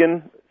 And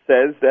Lincoln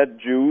says that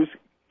Jews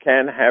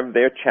can have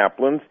their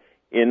chaplains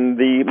in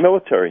the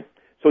military.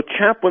 So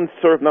chaplains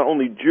serve not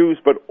only Jews,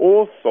 but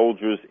all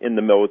soldiers in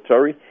the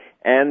military.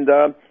 And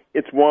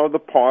it's one of the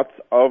parts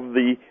of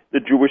the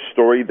Jewish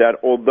story that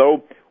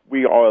although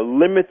we are a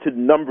limited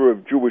number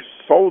of Jewish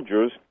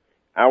soldiers,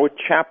 our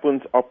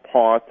chaplains are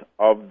part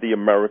of the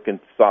American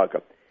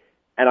saga.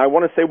 And I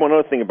want to say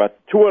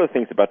two other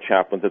things about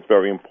chaplains that's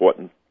very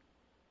important.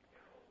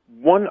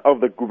 One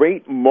of the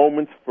great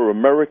moments for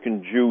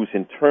American Jews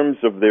in terms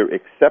of their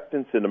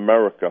acceptance in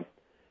America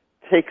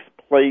takes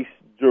place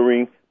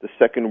during the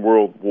Second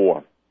World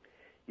War.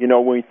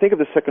 When we think of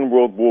the Second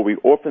World War, we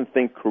often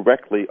think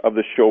correctly of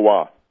the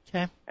Shoah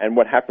and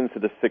what happened to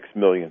the 6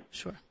 million.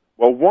 Sure.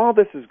 Well, while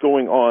this is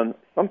going on,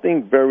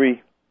 something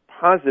very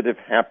positive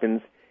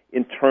happens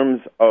in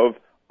terms of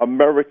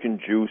American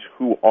Jews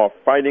who are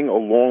fighting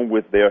along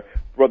with their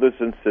brothers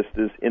and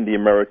sisters in the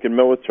American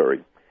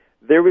military.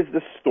 There is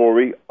the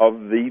story of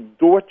the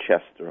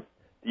Dorchester,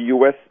 the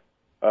U.S.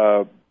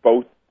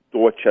 boat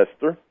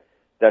Dorchester,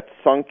 that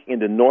sunk in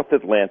the North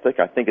Atlantic.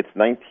 I think it's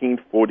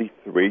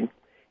 1943.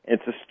 And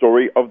it's a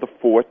story of the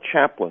 4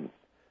 chaplains.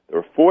 There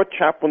are 4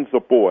 chaplains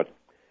aboard.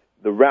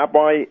 The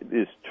rabbi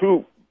is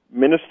 2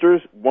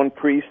 ministers, 1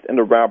 priest, and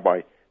a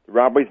rabbi. The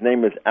rabbi's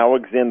name is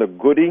Alexander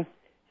Goody.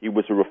 He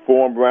was a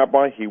Reformed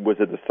rabbi. He was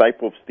a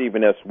disciple of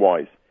Stephen S.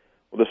 Wise.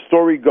 Well, the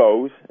story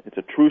goes, it's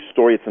a true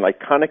story, it's an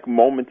iconic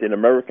moment in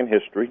American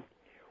history,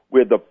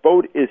 where the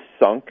boat is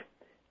sunk,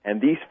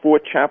 and these 4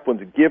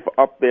 chaplains give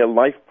up their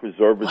life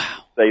preservers,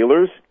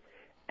 sailors,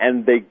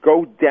 and they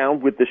go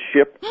down with the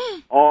ship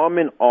arm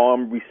in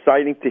arm,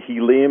 reciting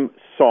Tehillim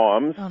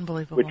Psalms,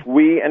 which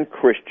we and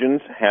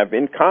Christians have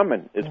in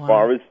common as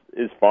far as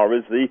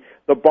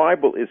the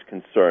Bible is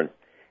concerned.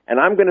 And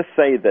I'm going to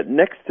say that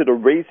next to the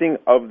raising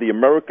of the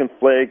American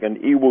flag and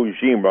Iwo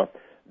Jima,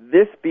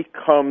 this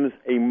becomes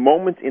a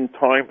moment in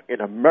time in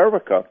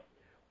America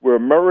where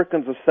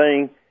Americans are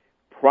saying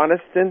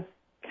Protestant,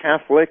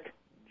 Catholic,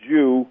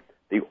 Jew,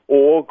 they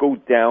all go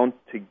down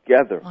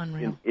together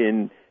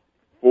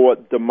for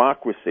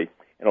democracy.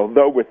 And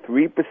although we're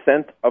 3%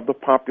 of the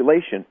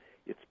population,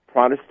 it's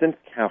Protestant,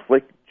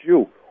 Catholic,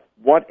 Jew.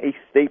 What a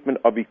statement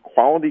of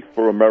equality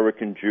for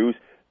American Jews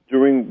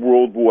during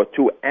World War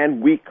II.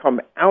 And we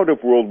come out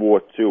of World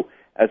War II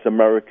as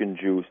American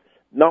Jews,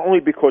 not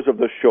only because of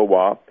the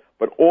Shoah,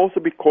 but also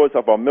because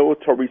of our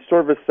military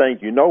service saying,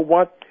 you know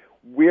what,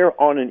 we're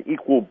on an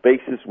equal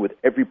basis with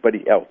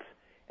everybody else,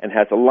 and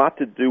has a lot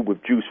to do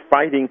with Jews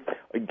fighting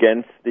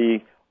against the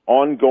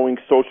ongoing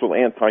social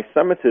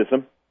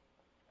anti-Semitism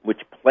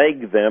which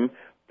plagued them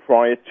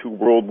prior to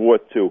World War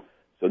II.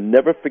 So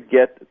never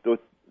forget the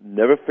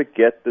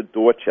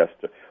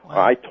Dorchester.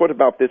 Wow. I taught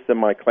about this in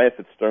my class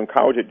at Stern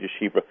College at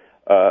Yeshiva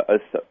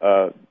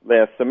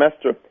last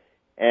semester,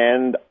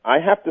 and I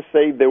have to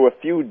say there were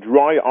a few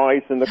dry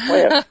eyes in the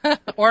class.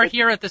 Or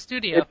here at the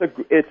studio.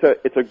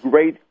 It's a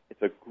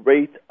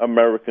great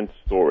American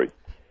story.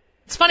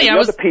 It's funny. The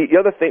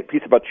other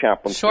piece about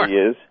chaplaincy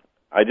is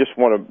I just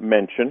want to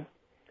mention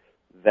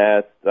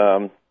that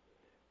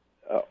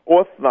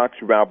Orthodox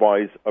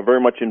rabbis are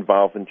very much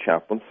involved in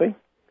chaplaincy.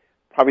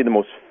 Probably the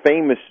most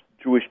famous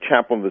Jewish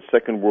chaplain of the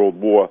Second World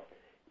War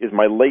is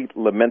my late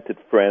lamented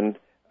friend,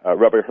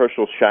 Rabbi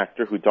Herschel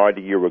Schachter, who died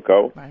a year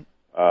ago. Right.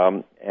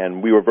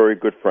 And we were very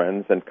good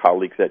friends and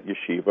colleagues at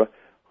Yeshiva,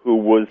 who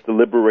was the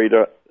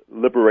liberator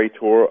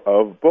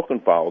of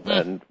Buchenwald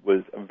and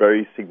was a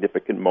very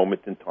significant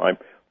moment in time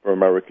for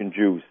American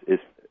Jews.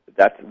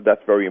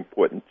 That's very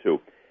important,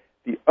 too.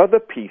 The other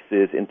piece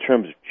is, in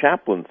terms of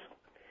chaplains,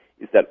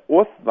 is that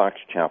Orthodox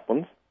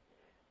chaplains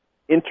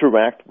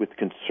interact with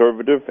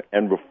conservative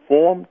and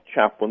Reformed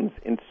chaplains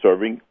in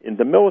serving in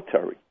the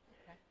military.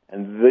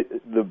 And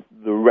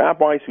the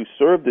rabbis who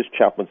served as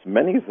chaplains,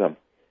 many of them,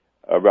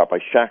 Rabbi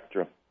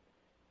Schachter,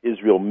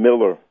 Israel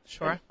Miller,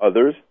 and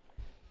others,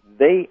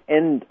 they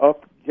end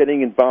up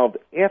getting involved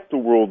after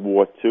World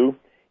War II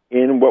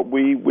in what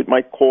we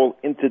might call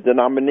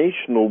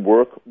interdenominational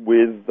work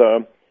with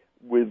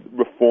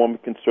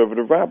Reformed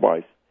conservative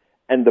rabbis.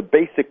 And the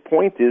basic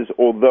point is,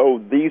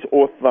 although these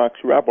Orthodox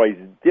rabbis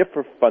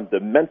differ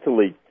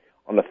fundamentally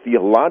on a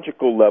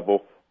theological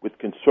level with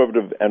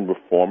conservative and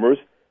reformers,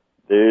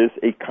 there is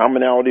a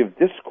commonality of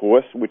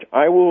discourse which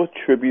I will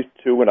attribute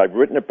to, and I've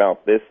written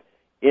about this,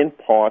 in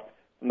part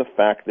from the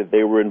fact that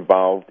they were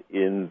involved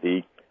in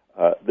the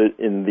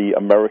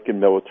American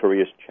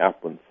military as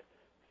chaplains.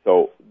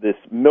 So this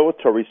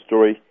military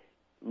story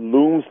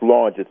looms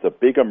large. It's a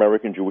big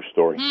American Jewish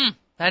story.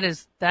 That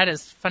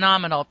is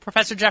phenomenal.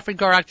 Professor Jeffrey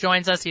Gurock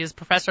joins us. He is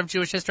professor of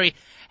Jewish history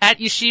at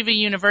Yeshiva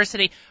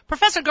University.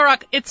 Professor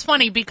Gurock, it's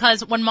funny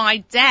because when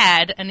my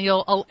dad, and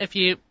if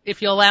you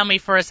allow me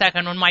for a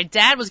second, when my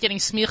dad was getting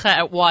smicha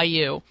at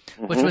YU,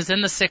 which was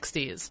in the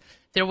 60s,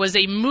 there was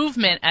a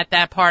movement at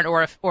that part,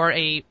 or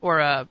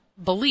a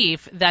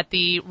belief that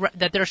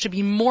there should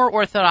be more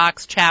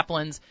Orthodox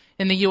chaplains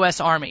in the U.S.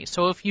 Army.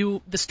 So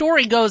the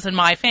story goes in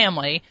my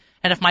family,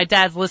 and if my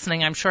dad's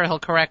listening, I'm sure he'll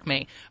correct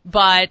me.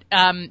 But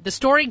the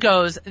story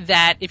goes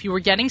that if you were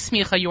getting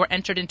smicha, you were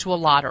entered into a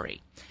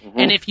lottery,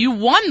 and if you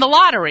won the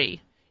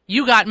lottery,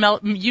 you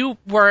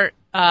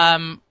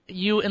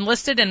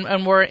enlisted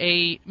and were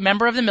a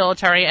member of the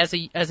military as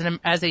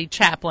a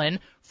chaplain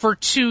for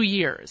 2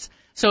 years.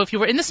 So if you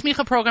were in the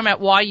smicha program at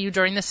YU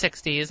during the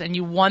 60s and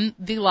you won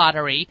the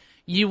lottery,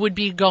 you would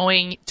be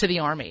going to the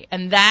Army,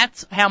 and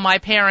that's how my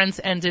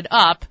parents ended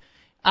up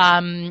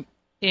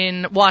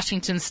in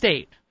Washington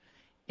State.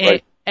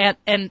 Right.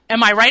 And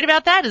am I right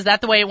about that? Is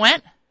that the way it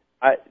went?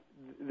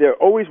 There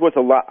always was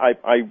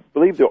I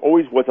believe there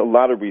always was a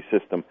lottery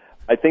system.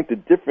 I think the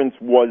difference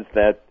was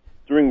that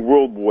during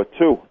World War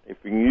II, if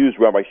we can use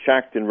Rabbi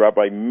Schachter and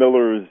Rabbi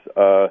Miller's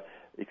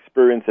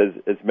experience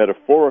as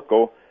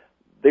metaphorical,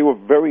 they were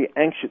very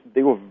anxious.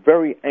 They were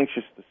very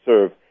anxious to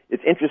serve.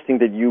 It's interesting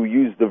that you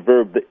use the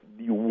verb that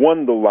you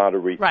won the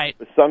lottery. Right.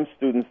 For some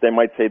students, they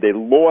might say they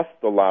lost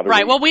the lottery.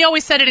 Right. Well, we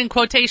always said it in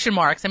quotation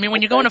marks. I mean,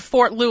 when you're going to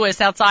Fort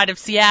Lewis outside of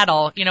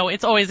Seattle,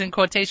 it's always in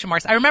quotation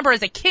marks. I remember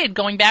as a kid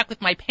going back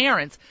with my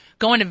parents,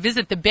 going to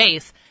visit the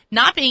base,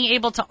 not being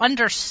able to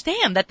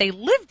understand that they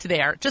lived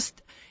there. Just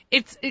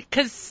it's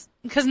because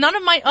none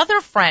of my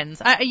other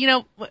friends,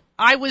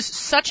 I was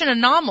such an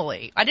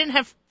anomaly. I didn't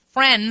have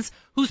friends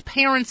whose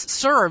parents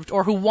served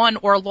or who won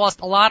or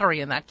lost a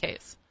lottery in that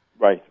case.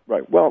 Right.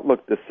 Well,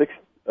 look,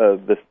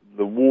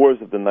 the wars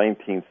of the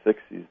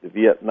 1960s, the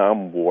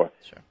Vietnam War,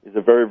 Sure. is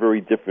a very,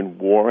 very different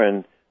war,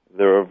 and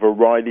there are a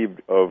variety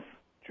of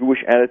Jewish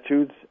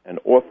attitudes and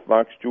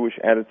Orthodox Jewish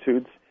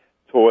attitudes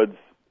towards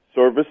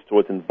service,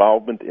 towards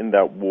involvement in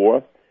that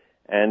war,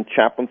 and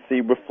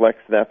chaplaincy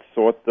reflects that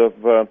sort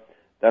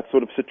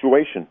of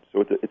situation.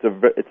 So it's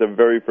a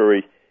very,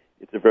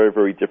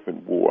 very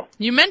different war.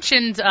 You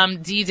mentioned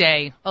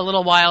D-Day a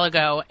little while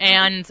ago,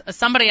 and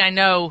somebody I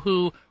know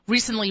who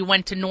recently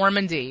went to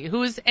Normandy,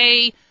 who's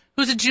a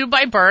Jew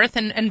by birth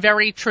and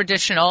very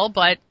traditional,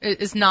 but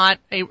is not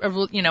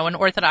an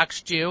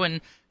Orthodox Jew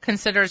and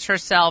considers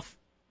herself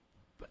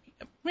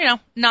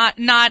not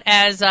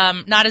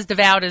as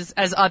devout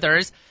as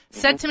others,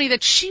 said to me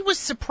that she was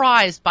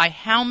surprised by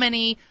how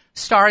many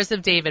Stars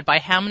of David, by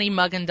how many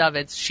Magen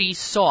Davids she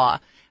saw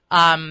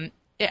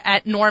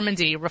at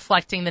Normandy,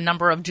 reflecting the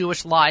number of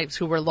Jewish lives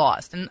who were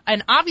lost.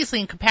 And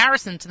obviously in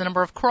comparison to the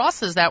number of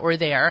crosses that were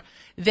there,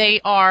 they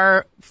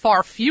are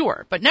far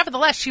fewer. But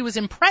nevertheless, she was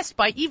impressed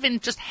by even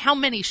just how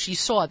many she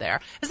saw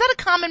there. Is that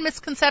a common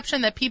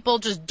misconception, that people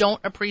just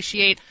don't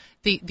appreciate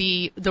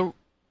the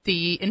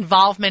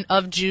involvement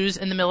of Jews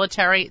in the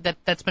military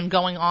that's been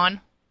going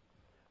on?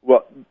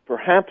 Well,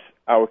 perhaps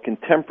our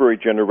contemporary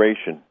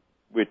generation,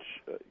 which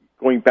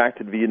going back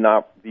to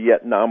the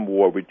Vietnam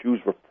War, where Jews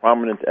were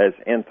prominent as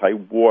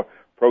anti-war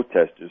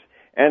protesters.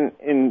 And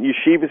in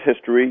yeshiva's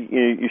history,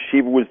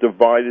 yeshiva was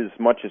divided as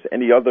much as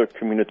any other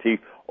community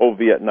over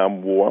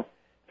Vietnam War.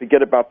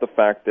 Forget about the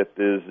fact that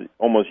there's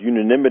almost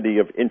unanimity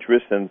of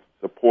interest and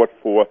support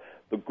for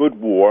the good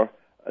war,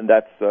 and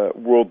that's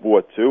World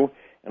War II.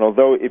 And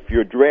although if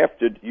you're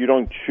drafted, you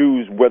don't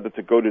choose whether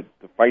to go to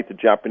fight the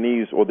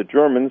Japanese or the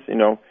Germans,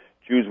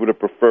 Jews would have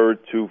preferred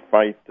to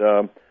fight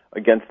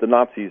against the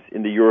Nazis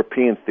in the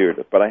European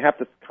theater. But I have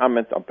to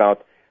comment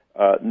about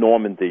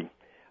Normandy.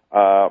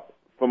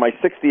 For my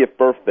 60th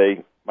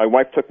birthday, my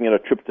wife took me on a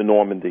trip to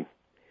Normandy.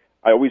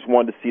 I always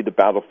wanted to see the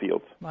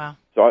battlefields. Wow.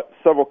 So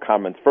several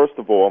comments. First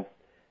of all,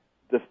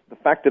 the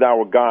fact that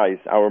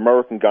our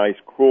American guys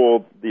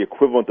crawled the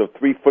equivalent of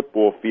 3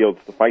 football fields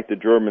to fight the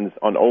Germans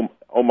on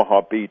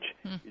Omaha Beach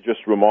is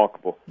just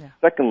remarkable. Yeah.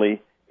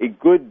 Secondly, a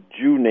good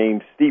Jew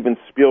named Steven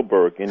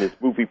Spielberg in his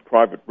movie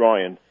Private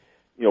Ryan,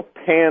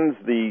 pans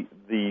the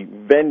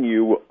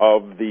venue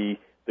of the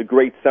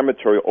great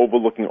cemetery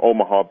overlooking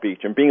Omaha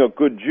Beach. And being a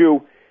good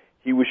Jew,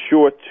 he was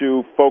sure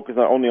to focus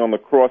not only on the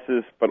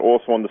crosses, but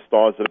also on the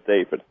Stars of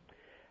David.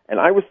 And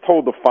I was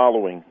told the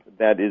following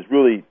that is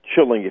really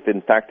chilling, if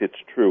in fact it's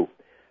true,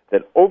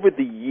 that over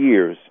the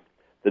years,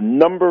 the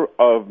number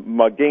of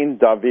Magen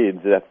Davids,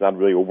 that's not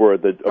really a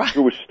word, of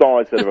Jewish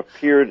stars that have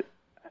appeared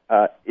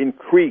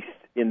increased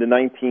in the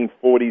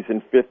 1940s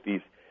and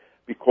 50s,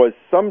 because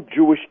some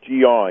Jewish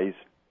GIs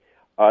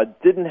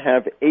didn't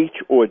have H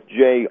or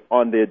J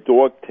on their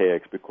dog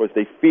tags because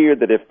they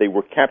feared that if they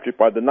were captured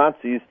by the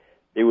Nazis,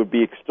 they would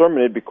be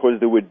exterminated because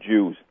they were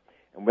Jews.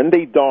 And when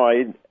they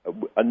died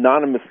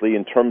anonymously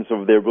in terms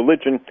of their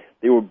religion,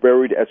 they were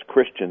buried as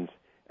Christians.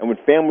 And when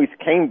families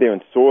came there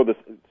and saw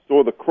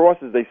the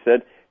crosses, they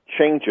said,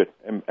 change it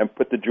and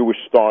put the Jewish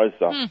stars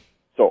up.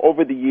 So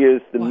over the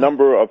years, the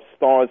number of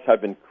stars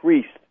have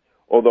increased,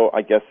 although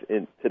I guess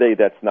today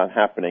that's not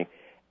happening.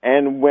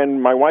 And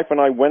when my wife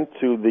and I went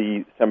to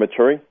the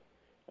cemetery,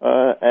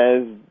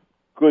 as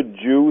good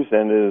Jews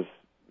and as,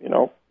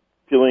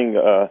 feeling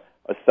a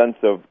sense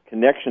of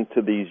connection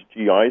to these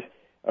GIs,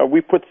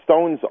 we put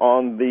stones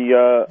on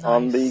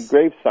the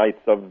grave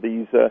sites of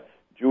these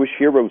Jewish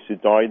heroes who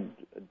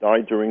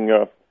died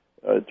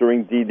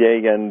during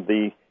D-Day and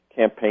the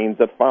campaigns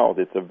that followed.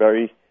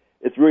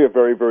 It's really a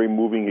very, very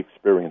moving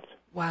experience.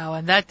 Wow,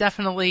 and that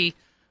definitely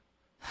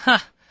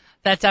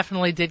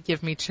did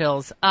give me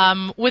chills.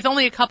 With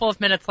only a couple of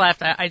minutes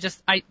left, I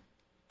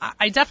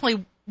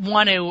definitely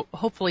want to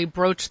hopefully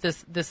broach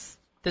this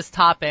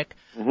topic.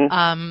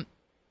 Mm-hmm.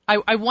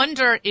 I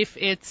wonder if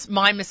it's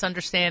my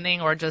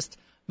misunderstanding or just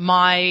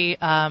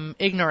my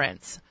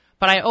ignorance,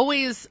 but I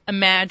always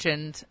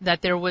imagined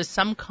that there was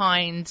some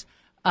kind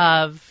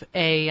of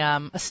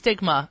a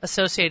stigma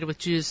associated with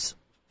Jews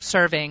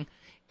serving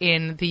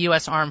in the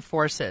U.S. Armed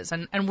Forces,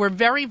 and we're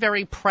very,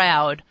 very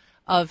proud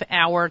of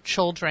our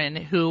children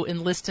who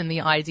enlist in the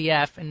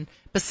IDF, and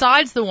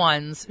besides the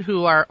ones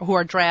who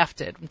are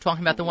drafted, I'm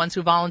talking about the ones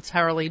who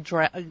voluntarily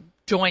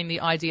join the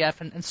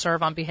IDF and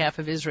serve on behalf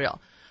of Israel.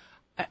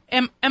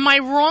 Am I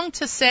wrong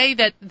to say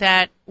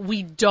that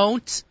we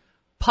don't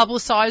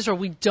publicize or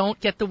we don't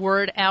get the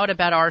word out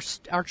about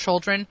our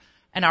children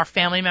and our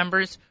family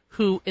members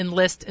who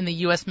enlist in the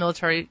U.S.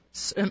 military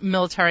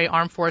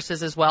armed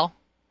forces as well?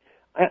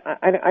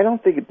 I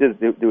don't think there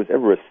was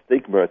ever a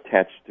stigma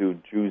attached to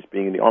Jews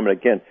being in the army.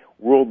 Again,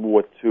 World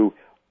War II,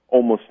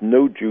 almost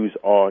no Jews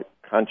are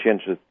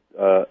conscientious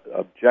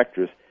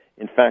objectors.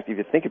 In fact, if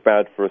you think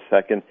about it for a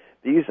second,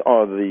 these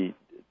are the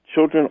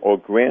children or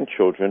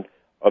grandchildren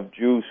of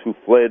Jews who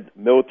fled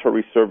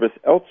military service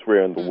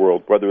elsewhere in the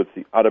world, whether it's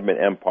the Ottoman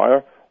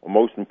Empire or,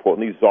 most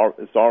importantly,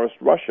 Tsarist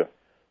Russia.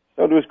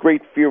 So there was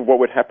great fear of what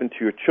would happen to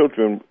your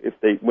children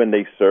when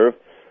they served,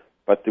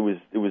 but there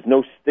was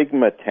no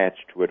stigma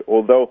attached to it.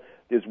 Although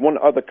there's one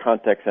other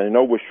context, and I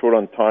know we're short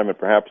on time, and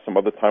perhaps some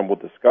other time we'll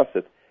discuss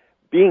it.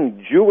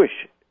 Being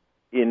Jewish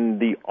in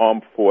the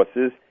armed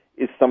forces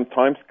is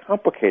sometimes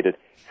complicated.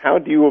 How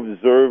do you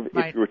observe,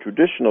 if you're a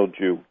traditional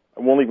Jew,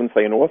 I won't even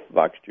say an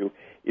Orthodox Jew,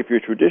 if you're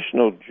a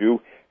traditional Jew,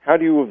 how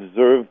do you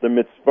observe the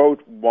mitzvot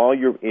while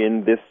you're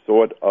in this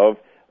sort of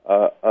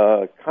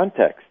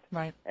context?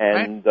 Right.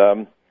 And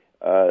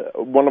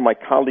one of my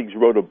colleagues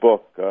wrote a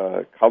book,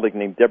 a colleague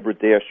named Deborah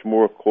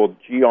Dashmore, called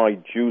G.I.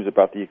 Jews,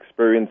 about the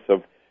experience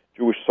of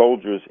Jewish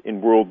soldiers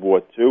in World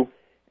War II.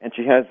 And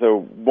she has a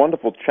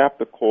wonderful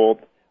chapter called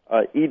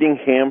Eating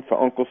Ham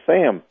for Uncle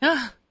Sam,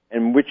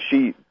 in which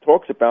she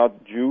talks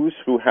about Jews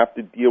who have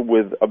to deal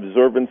with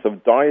observance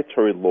of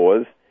dietary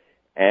laws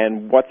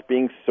and what's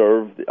being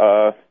served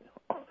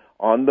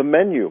on the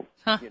menu,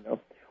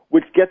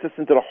 which gets us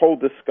into the whole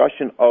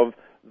discussion of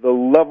the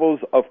levels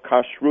of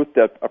kashrut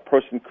that a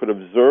person could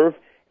observe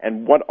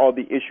and what are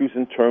the issues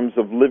in terms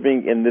of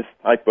living in this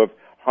type of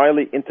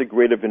highly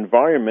integrative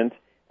environment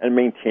and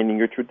maintaining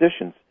your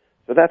traditions.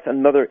 So that's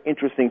another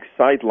interesting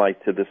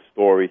sidelight to this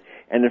story.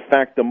 And in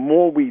fact, the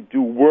more we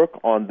do work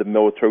on the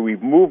military,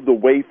 we've moved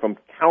away from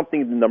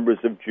counting the numbers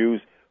of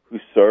Jews who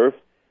served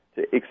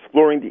to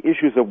exploring the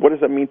issues of what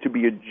does it mean to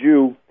be a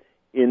Jew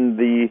in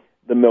the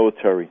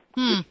military.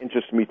 It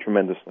interests me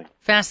tremendously.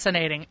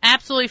 Fascinating.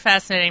 Absolutely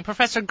fascinating.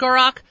 Professor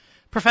Gurok,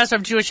 Professor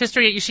of Jewish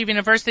History at Yeshiva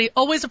University,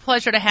 always a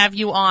pleasure to have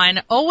you on.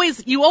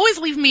 You always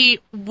leave me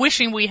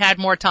wishing we had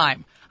more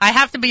time. I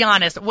have to be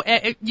honest.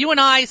 You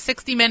and I,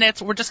 60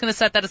 minutes, we're just going to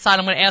set that aside.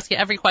 I'm going to ask you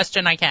every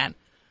question I can.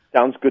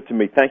 Sounds good to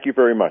me. Thank you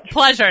very much.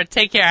 Pleasure.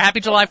 Take care. Happy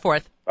July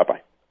 4th.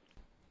 Bye-bye.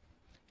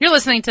 You're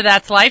listening to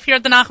That's Life here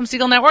at the Nachum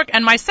Segal Network,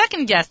 and my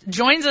second guest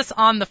joins us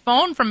on the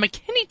phone from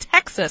McKinney,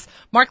 Texas.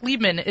 Mark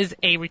Liebman is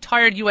a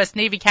retired U.S.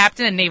 Navy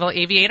captain and naval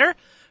aviator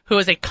who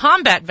is a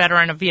combat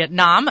veteran of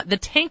Vietnam, the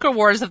tanker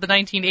wars of the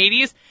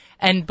 1980s,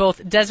 and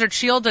both Desert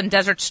Shield and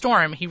Desert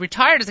Storm. He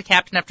retired as a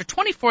captain after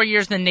 24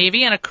 years in the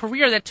Navy and a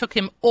career that took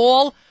him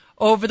all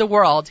over the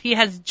world. He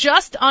has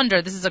just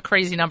under, this is a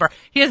crazy number,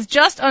 he has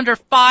just under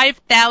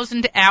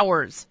 5,000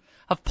 hours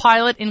of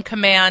pilot in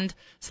command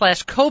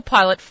 /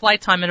 co-pilot flight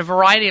time in a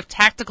variety of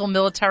tactical,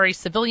 military,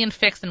 civilian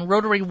fixed, and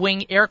rotary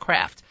wing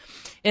aircraft.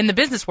 In the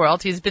business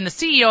world, he's been the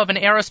CEO of an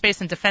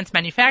aerospace and defense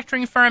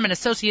manufacturing firm, an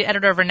associate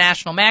editor of a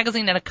national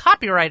magazine, and a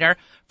copywriter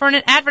for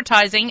an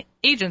advertising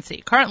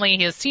agency. Currently,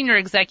 he is senior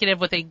executive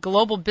with a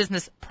global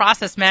business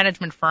process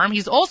management firm.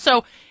 He's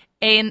also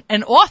an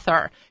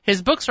author.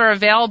 His books are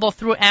available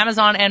through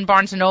Amazon and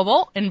Barnes &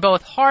 Noble in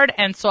both hard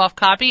and soft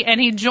copy, and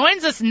he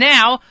joins us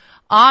now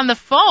on the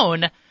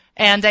phone.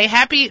 And a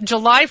happy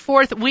July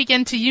 4th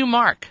weekend to you,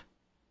 Mark.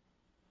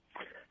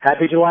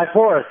 Happy July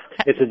 4th.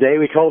 It's the day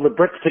we told the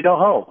Brits to go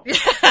home.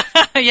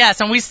 Yes,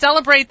 and we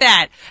celebrate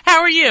that. How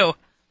are you?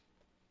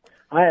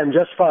 I am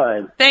just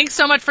fine. Thanks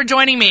so much for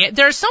joining me.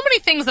 There are so many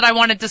things that I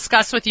want to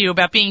discuss with you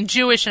about being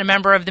Jewish and a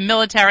member of the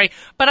military,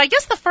 but I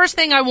guess the first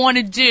thing I want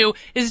to do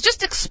is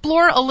just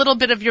explore a little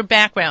bit of your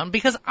background,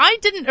 because I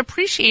didn't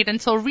appreciate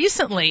until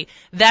recently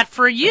that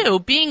for you,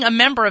 being a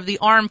member of the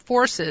armed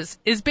forces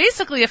is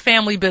basically a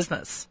family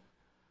business.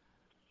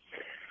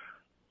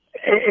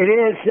 It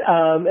is,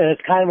 and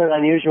it's kind of an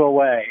unusual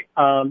way.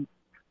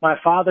 My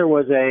father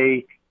was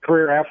a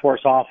career Air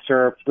Force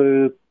officer,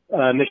 flew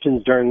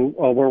missions during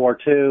World War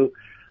II,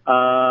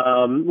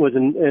 and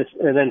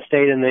then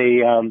stayed in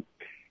the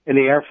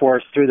Air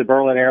Force through the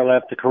Berlin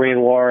Airlift, the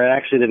Korean War, and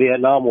actually the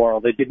Vietnam War.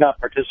 They did not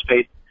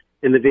participate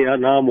in the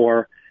Vietnam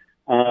War.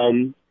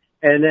 And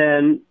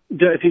then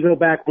if you go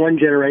back one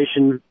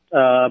generation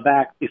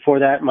back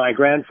before that, my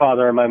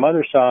grandfather on my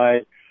mother's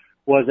side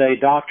was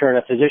a doctor and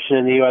a physician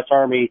in the U.S.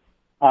 Army,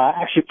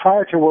 actually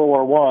prior to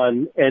World War I,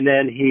 and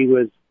then he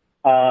was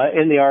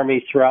in the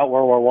Army throughout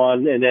World War I,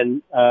 and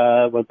then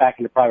went back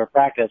into private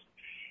practice.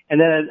 And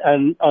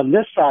then on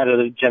this side of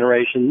the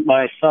generation,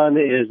 my son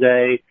is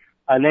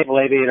a naval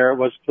aviator,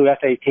 flew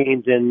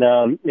F-18s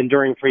in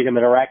Enduring Freedom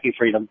and Iraqi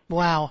Freedom.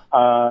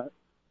 Wow.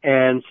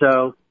 And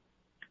so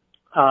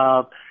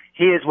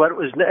he is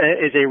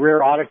is a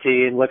rare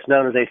oddity in what's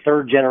known as a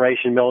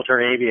third-generation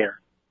military aviator.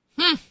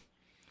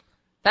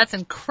 That's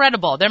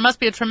incredible. There must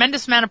be a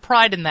tremendous amount of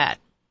pride in that.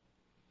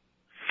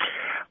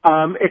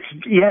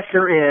 Yes,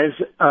 there is,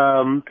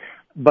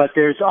 but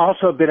there's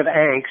also a bit of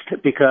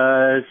angst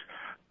because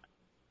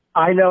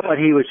I know what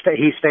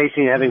he's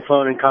facing having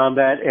flown in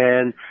combat,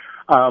 and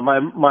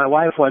my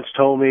wife once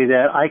told me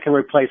that I can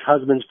replace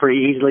husbands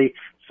pretty easily,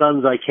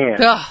 sons I can't.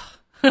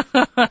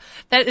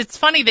 It's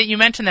funny that you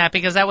mentioned that,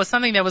 because that was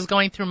something that was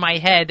going through my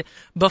head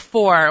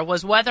before,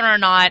 was whether or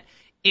not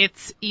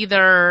it's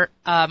either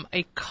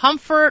a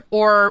comfort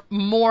or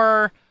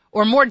more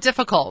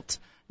difficult,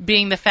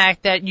 being the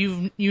fact that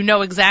you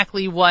know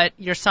exactly what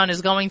your son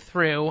is going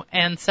through,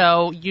 and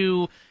so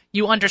you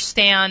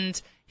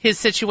understand his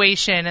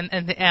situation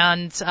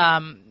and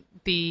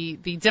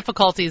the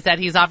difficulties that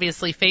he's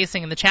obviously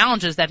facing and the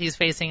challenges that he's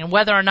facing, and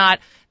whether or not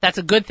that's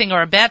a good thing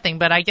or a bad thing.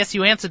 But I guess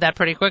you answered that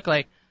pretty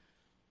quickly.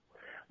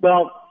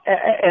 Well,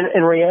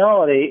 in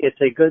reality, it's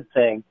a good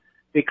thing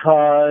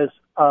because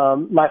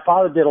my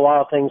father did a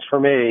lot of things for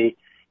me,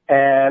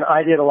 and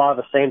I did a lot of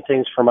the same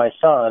things for my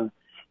son.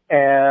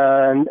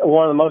 And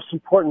one of the most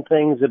important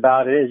things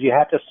about it is you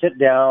have to sit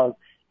down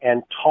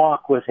and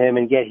talk with him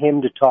and get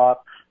him to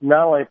talk,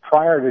 not only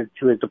prior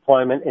to his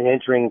deployment and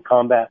entering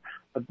combat,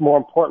 but more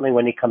importantly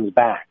when he comes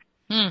back.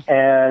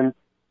 And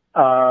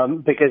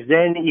because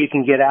then you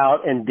can get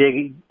out and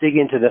dig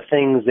into the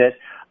things that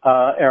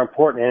are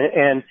important.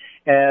 And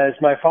as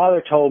my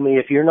father told me,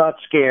 if you're not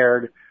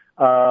scared,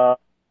 Mark?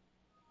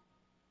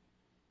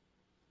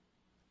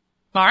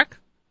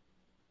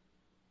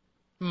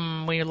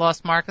 We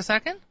lost Mark a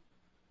second.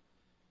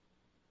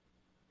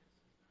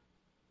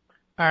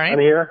 All right. I'm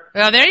here.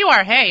 Oh, there you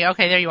are. Hey,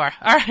 okay, there you are.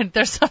 All right,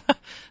 there's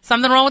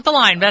something wrong with the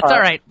line. That's all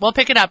right. We'll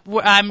pick it up.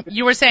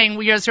 You were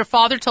saying, as your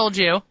father told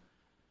you.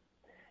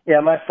 Yeah,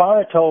 my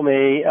father told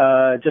me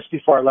just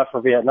before I left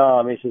for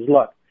Vietnam, he says,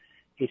 look,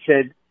 he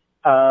said,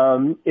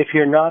 if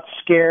you're not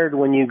scared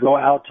when you go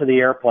out to the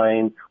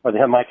airplane, or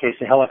in my case,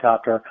 the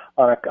helicopter,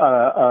 on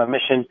a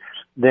mission,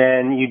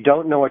 then you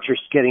don't know what you're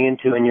getting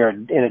into, and you're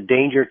in a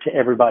danger to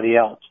everybody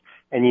else,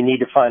 and you need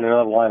to find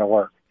another line of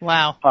work.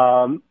 Wow.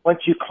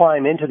 Once you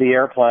climb into the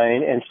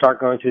airplane and start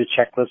going through the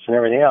checklists and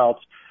everything else,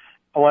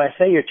 when I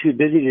say you're too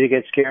busy to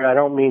get scared, I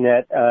don't mean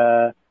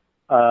that,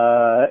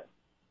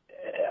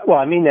 well,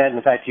 I mean that,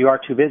 in fact, you are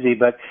too busy,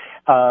 but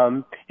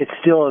it's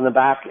still in the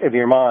back of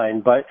your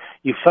mind. But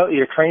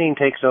your training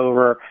takes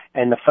over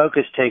and the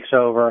focus takes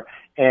over,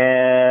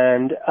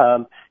 and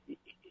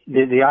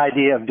the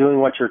idea of doing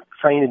what you're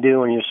trained to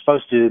do and you're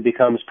supposed to do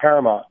becomes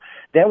paramount.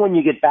 Then when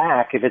you get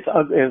back, if it's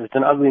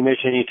an ugly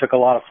mission, you took a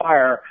lot of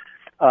fire,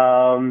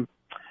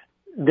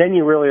 then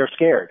you really are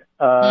scared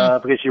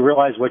because you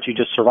realize what you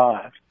just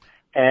survived.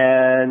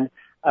 And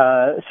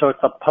so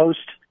it's a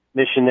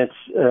post-mission that's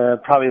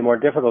probably the more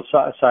difficult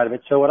side of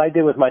it. So what I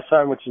did with my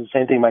son, which is the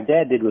same thing my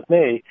dad did with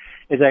me,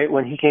 is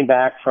when he came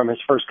back from his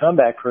first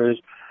combat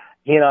cruise,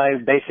 he and I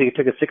basically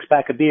took a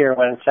six-pack of beer,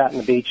 went and sat on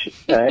the beach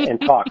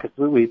and talked. Cause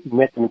we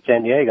met them in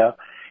San Diego.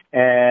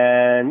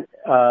 And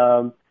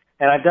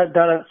I've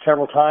done it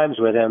several times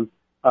with him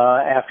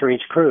after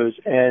each cruise.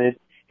 And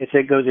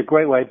it goes a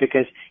great way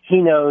because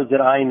he knows that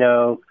I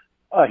know,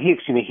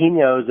 he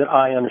knows that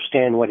I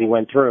understand what he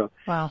went through.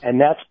 Wow. And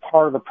that's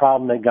part of the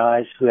problem that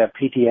guys who have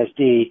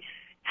PTSD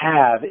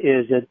have,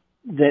 is that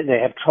they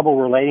have trouble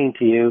relating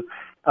to you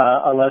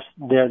unless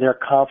they're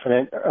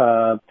confident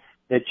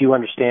that you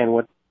understand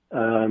what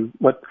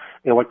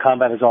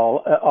combat is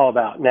all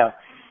about. Now,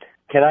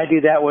 can I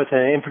do that with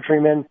an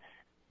infantryman?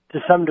 To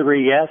some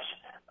degree, yes,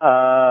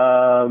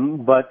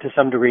 but to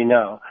some degree,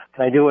 no.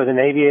 Can I do it with an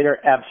aviator?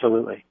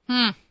 Absolutely.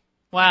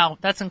 Wow,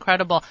 that's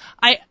incredible.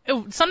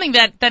 Something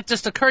that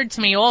just occurred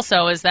to me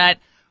also is that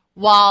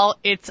while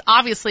it's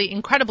obviously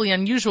incredibly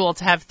unusual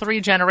to have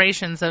 3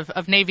 generations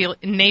of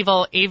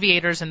naval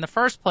aviators in the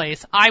first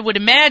place, I would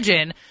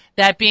imagine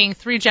that being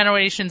 3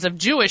 generations of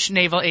Jewish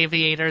naval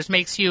aviators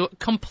makes you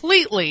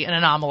completely an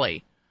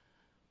anomaly.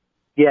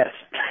 Yes.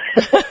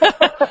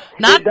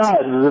 It does,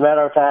 as a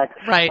matter of fact.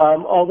 Right.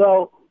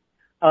 Although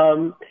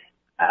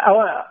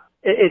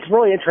it's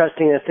really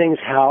interesting the things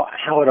how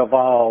it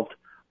evolved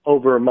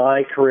over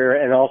my career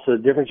and also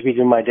the difference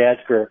between my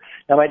dad's career.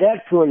 Now, my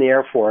dad flew in the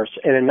Air Force,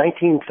 and in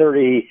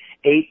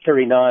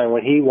 1938-39,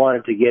 when he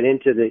wanted to get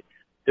into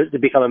to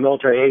become a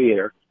military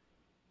aviator,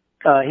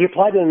 he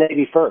applied to the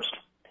Navy first.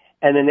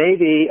 And the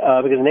Navy,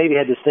 because the Navy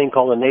had this thing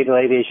called the Naval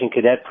Aviation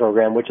Cadet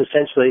Program, which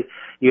essentially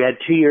you had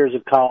 2 years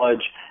of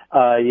college,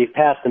 you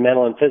passed the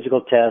mental and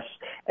physical tests,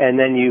 and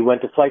then you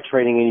went to flight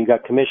training and you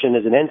got commissioned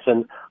as an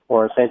ensign,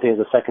 or same thing as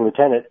a second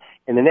lieutenant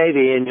in the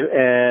Navy,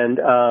 and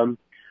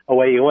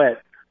away you went.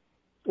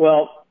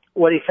 Well,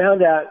 what he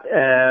found out,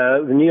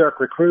 the New York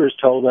recruiters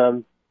told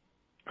him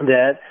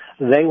that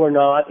they were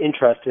not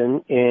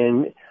interested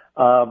in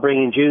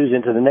bringing Jews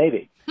into the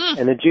Navy.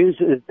 And the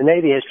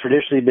Navy has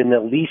traditionally been the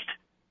least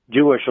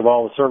Jewish of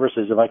all the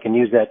services, if I can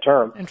use that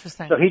term.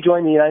 Interesting. So he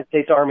joined the United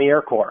States Army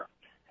Air Corps,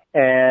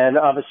 and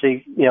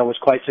obviously, was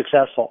quite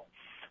successful.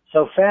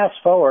 So fast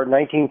forward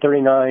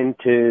 1939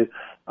 to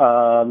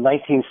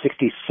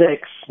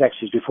 1966,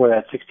 actually before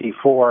that,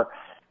 64,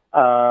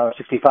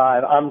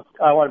 65, I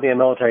want to be a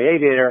military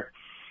aviator,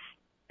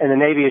 and the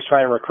Navy is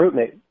trying to recruit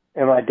me.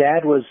 And my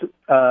dad was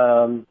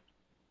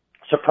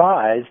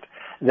surprised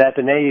that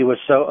the Navy was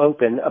so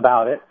open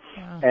about it.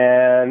 Wow.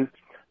 And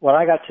when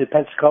I got to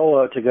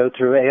Pensacola to go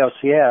through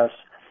AOCS,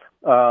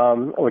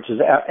 which is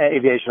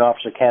Aviation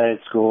Officer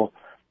Candidate School,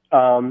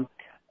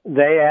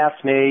 they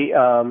asked me,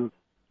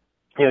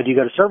 do you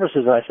go to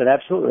services? And I said,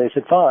 absolutely. They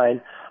said,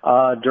 fine.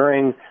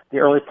 During the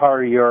early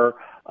part of your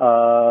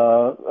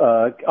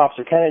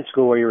Officer Candidate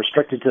School, where you're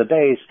restricted to the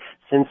base,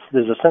 since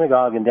there's a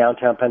synagogue in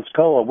downtown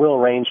Pensacola, we'll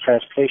arrange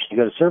transportation to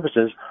go to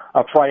services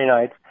on Friday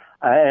night,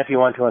 and if you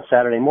want to on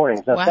Saturday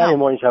mornings. Now, wow. Saturday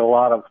mornings have a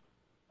lot of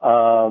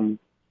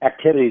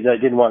activities that I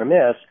didn't want to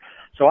miss.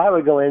 So I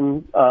would go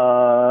into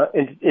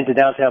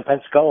downtown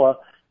Pensacola,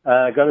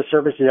 go to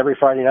services every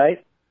Friday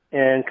night,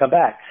 and come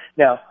back.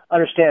 Now,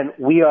 understand,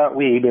 we,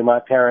 being my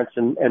parents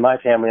and my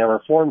family, are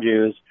Reformed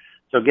Jews,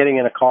 so getting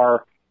in a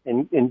car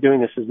and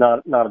doing this is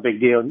not a big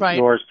deal, right.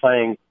 Nor is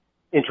playing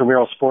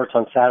intramural sports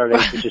on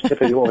Saturdays, which is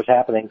typically what was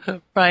happening.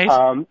 Right.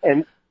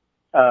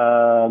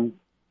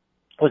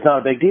 Was not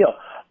a big deal,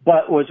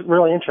 but was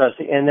really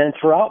interesting. And then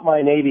throughout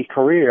my Navy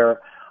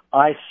career,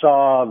 I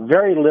saw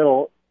very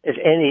little, if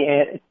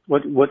any,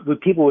 what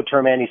people would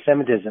term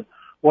anti-Semitism.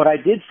 What I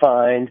did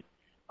find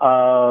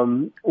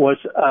was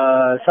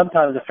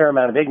sometimes a fair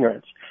amount of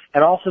ignorance,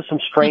 and also some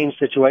strange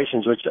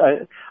situations, which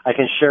I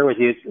can share with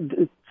you.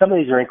 Some of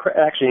these are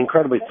actually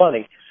incredibly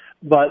funny,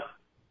 but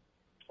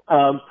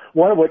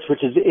one of which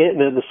is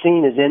the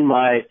scene is in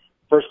my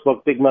first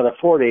book, Big Mother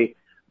 40.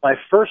 My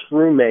first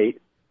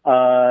roommate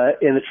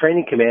in the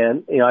training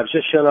command, I've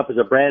just shown up as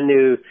a brand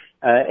new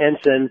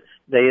ensign.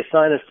 They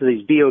assign us to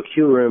these BOQ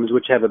rooms,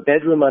 which have a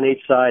bedroom on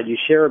each side. You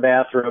share a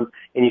bathroom,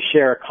 and you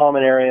share a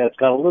common area. It's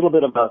got a little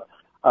bit of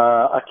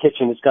a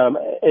kitchen.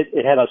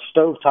 It had a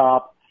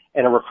stovetop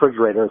and a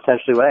refrigerator,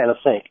 essentially, and a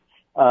sink.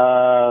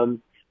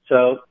 And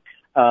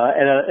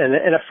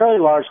a fairly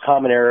large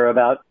common area,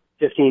 about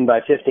 15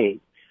 by 15.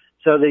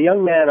 So the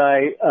young man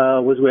I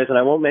was with, and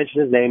I won't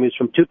mention his name, he's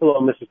from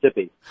Tupelo,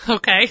 Mississippi.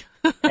 Okay.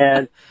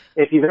 And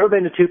if you've ever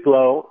been to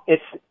Tupelo,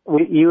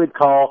 you would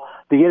call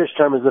the Yiddish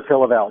term is the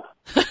Philadelphia.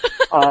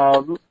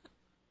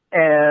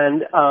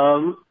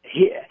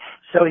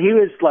 So he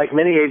was like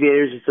many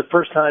aviators. It's the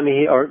first time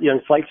or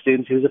young flight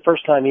students, it was the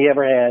first time he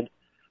ever had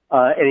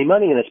any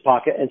money in his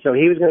pocket, and so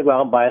he was going to go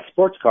out and buy a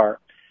sports car.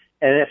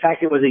 And in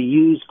fact, it was a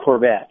used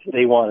Corvette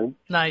they wanted.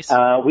 Nice.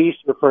 We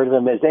used to refer to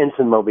them as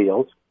ensign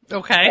mobiles.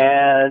 Okay.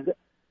 And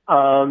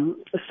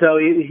so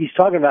he's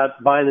talking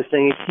about buying this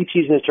thing. He keeps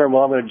using the term,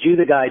 well, I'm going to Jew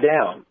the guy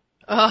down.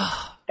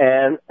 Oh.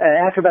 And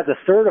after about the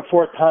third or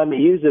fourth time he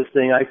used this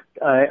thing,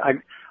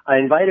 I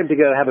invited him to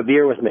go have a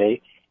beer with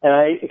me. And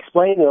I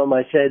explained to him,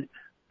 I said,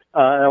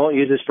 and I won't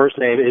use his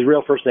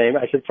real first name.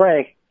 I said,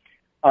 Frank,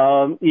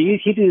 you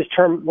keep using this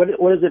term, what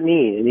does it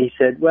mean? And he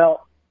said,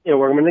 well,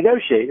 we're going to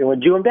negotiate and we'll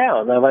Jew him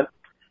down. And I went,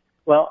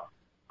 well,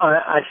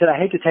 I said, I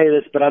hate to tell you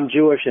this, but I'm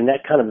Jewish and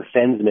that kind of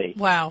offends me.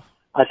 Wow.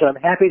 I said, I'm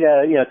happy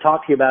to,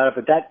 talk to you about it,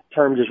 but that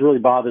term just really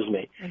bothers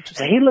me. And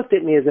he looked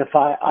at me as if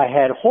I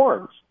had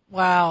horns.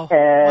 Wow.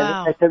 And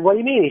I said, what do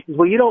you mean? He says,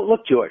 well, you don't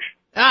look Jewish.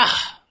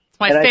 It's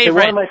my favorite. I said,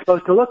 what am I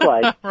supposed to look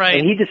like? Right.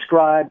 And he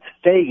described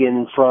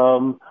Fagin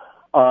from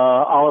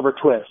Oliver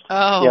Twist.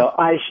 Oh.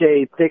 Eye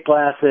shade, thick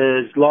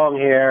glasses, long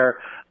hair,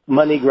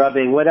 money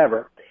grubbing,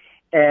 whatever.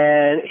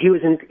 And he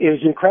was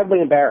incredibly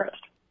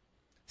embarrassed.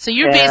 So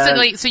you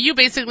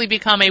basically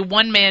become a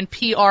one-man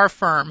PR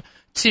firm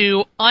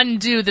to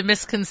undo the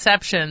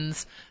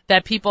misconceptions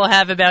that people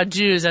have about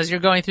Jews as you're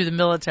going through the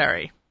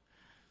military.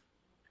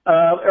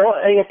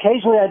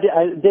 Occasionally I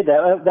did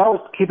that. That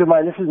was, keep in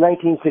mind, this is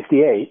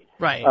 1968.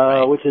 Right.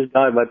 Which is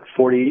about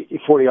 40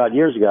 odd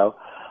years ago.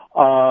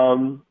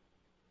 Or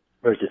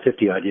is it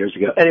 50 odd years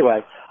ago?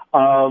 Anyway,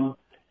 some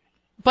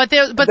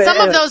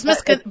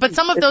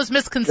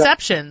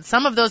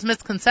of those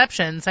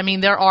misconceptions, I mean,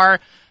 there are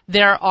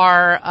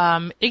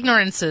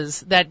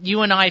ignorances that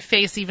you and I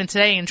face even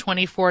today in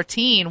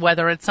 2014,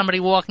 whether it's somebody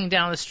walking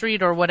down the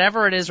street or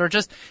whatever it is, or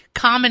just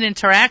common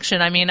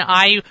interaction. I mean,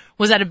 I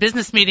was at a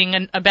business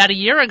meeting about a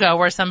year ago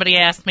where somebody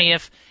asked me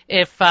if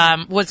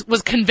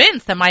was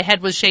convinced that my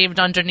head was shaved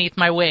underneath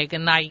my wig,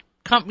 and I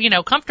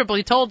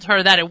comfortably told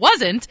her that it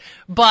wasn't,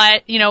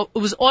 but, it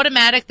was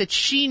automatic that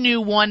she knew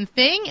one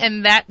thing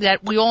and that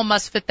we all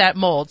must fit that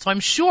mold. So I'm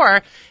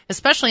sure,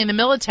 especially in the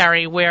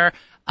military where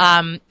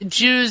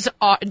Jews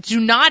do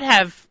not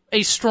have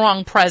a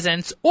strong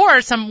presence,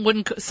 or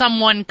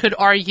someone could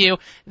argue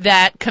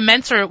that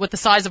commensurate with the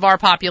size of our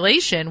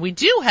population, we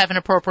do have an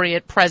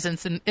appropriate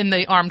presence in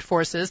the armed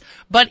forces.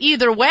 But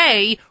either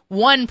way,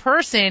 one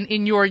person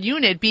in your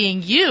unit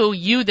being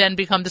you then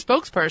become the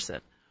spokesperson.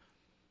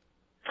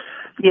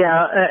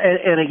 Yeah,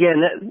 and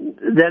again,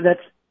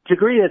 that's to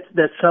agree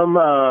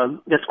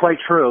that's quite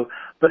true.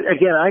 But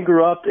again, I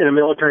grew up in a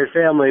military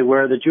family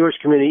where the Jewish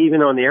community,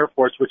 even on the Air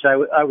Force, which I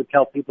would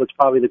tell people it's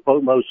probably the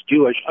quote most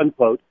Jewish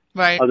unquote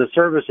right. of the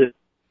services,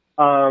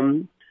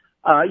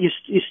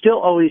 you still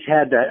always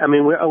had that. I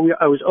mean,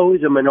 I was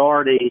always a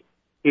minority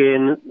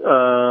in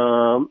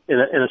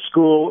a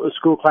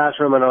school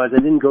classroom, and I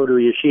didn't go to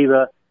a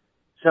yeshiva,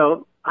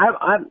 so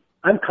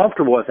I'm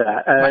comfortable with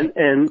that.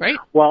 And Great.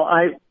 While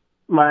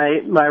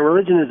my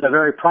religion is a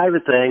very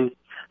private thing,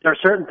 there are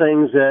certain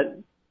things that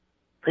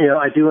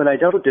I do and I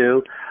don't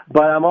do,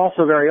 but I'm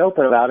also very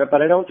open about it,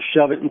 but I don't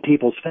shove it in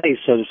people's face,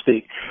 so to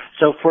speak.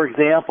 So, for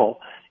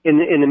example, in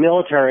the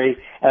military,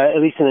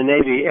 at least in the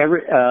Navy,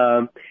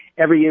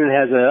 every unit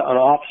has an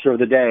officer of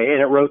the day,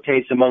 and it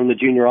rotates among the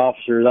junior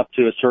officers up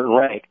to a certain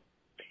rank.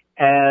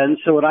 And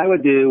so what I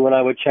would do when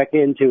I would check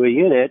into a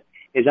unit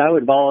is I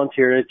would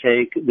volunteer to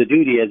take the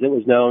duty, as it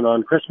was known,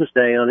 on Christmas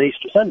Day and on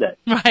Easter Sunday.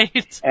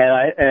 Right.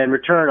 And in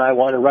return, I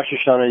wanted Rosh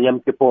Hashanah and Yom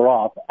Kippur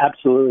off,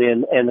 absolutely,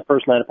 and the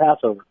first night of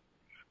Passover.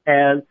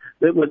 And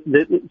so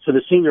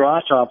the senior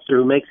OSH officer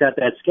who makes out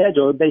that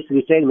schedule would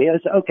basically say to me, I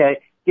said, okay,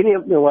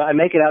 I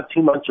make it out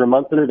 2 months or a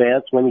month in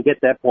advance. When you get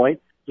to that point,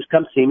 just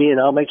come see me and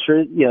I'll make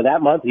sure,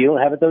 that month you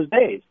don't have it those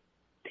days.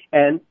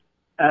 And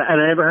I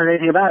never heard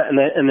anything about it.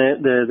 And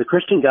the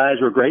Christian guys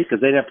were great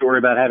because they didn't have to worry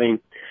about having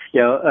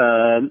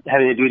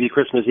a duty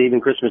Christmas Eve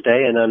and Christmas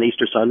Day and on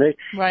Easter Sunday.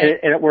 Right.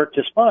 And it worked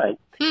just fine.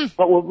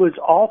 But what was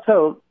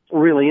also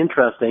really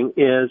interesting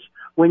is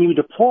when you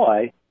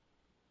deploy,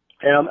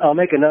 and I'll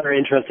make another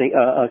interesting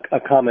a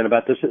comment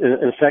about this in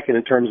a second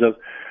in terms of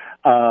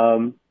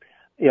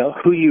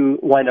who you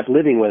wind up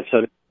living with.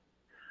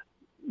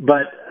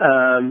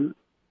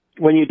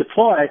 When you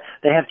deploy,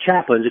 they have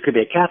chaplains. It could be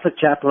a Catholic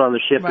chaplain on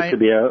the ship. Right. It could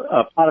be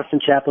a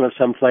Protestant chaplain of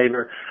some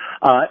flavor.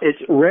 It's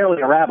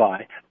rarely a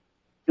rabbi.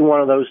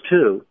 One of those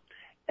two.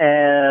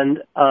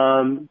 And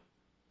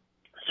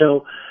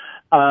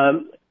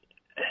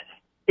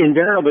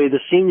invariably, the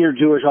senior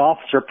Jewish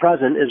officer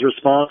present is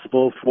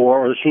responsible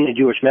for, or the senior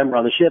Jewish member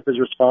on the ship is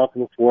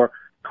responsible for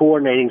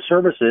coordinating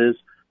services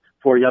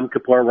for Yom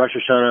Kippur, Rosh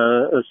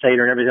Hashanah,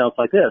 Seder, and everything else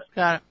like this.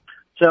 Got it.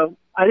 So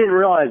I didn't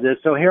realize this.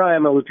 So here I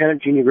am, a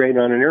lieutenant junior grade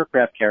on an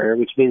aircraft carrier,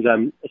 which means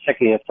I'm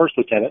second first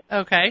lieutenant.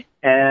 Okay.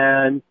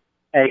 And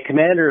a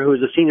commander who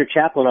was a senior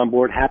chaplain on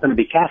board happened to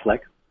be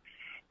Catholic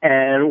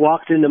and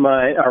walked into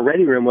our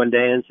ready room one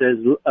day and says,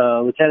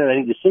 Lieutenant, I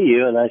need to see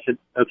you. And I said,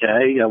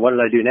 okay, what did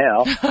I do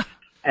now?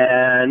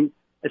 And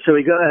so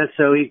he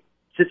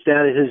sits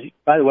down and says,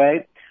 by the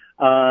way,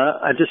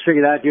 I just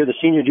figured out you're the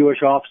senior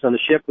Jewish officer on the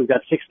ship. We've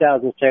got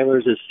 6,000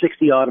 sailors. There's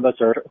 60 odd of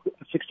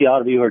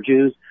you are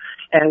Jews.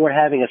 And we're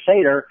having a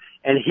Seder.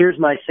 And here's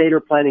my Seder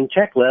planning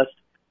checklist.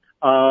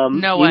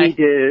 No way. You need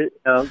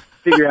to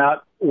figure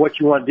out what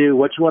you want to do,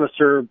 what you want to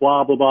serve,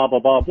 blah, blah, blah, blah,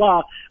 blah,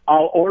 blah.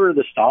 I'll order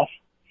the stuff.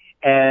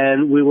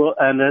 And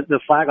the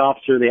flag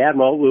officer, the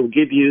admiral, will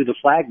give you the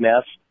flag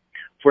mess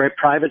for a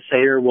private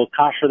Seder. We'll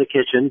kosher the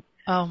kitchen.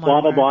 Oh my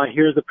blah, blah, blah.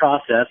 Here's the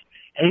process.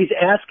 And he's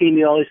asking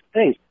me all these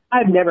things.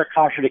 I've never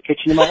koshered a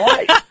kitchen in my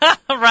life.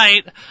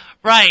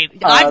 Right.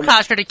 I've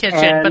koshered a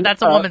kitchen, but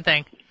that's a woman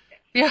thing.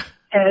 Yeah.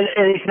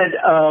 And he said,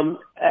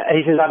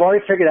 I've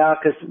already figured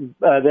out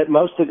that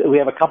we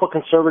have a couple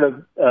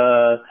conservative,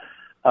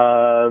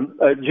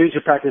 Jews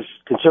who practice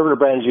conservative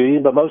brand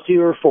Judaism, but most of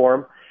you are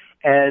Reform.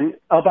 And,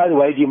 oh, by the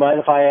way, do you mind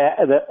if I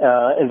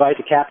invite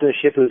the captain of the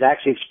ship who's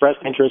actually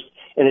expressed interest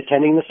in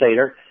attending the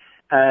Seder?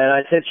 And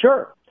I said,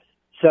 sure.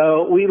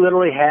 So we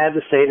literally had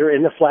the Seder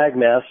in the flag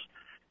mess.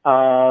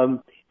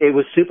 It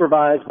was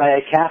supervised by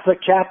a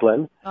Catholic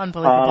chaplain.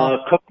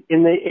 Unbelievable. Cooked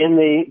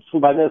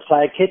by the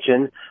flag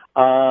kitchen,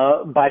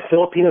 by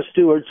Filipino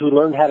stewards who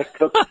learned how to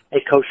cook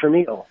a kosher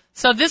meal.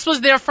 So this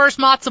was their first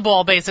matzo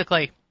ball,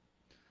 basically.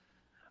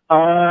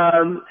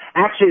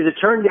 Actually, as it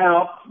turned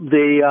out,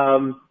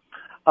 the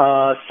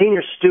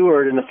senior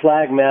steward in the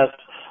flag mess,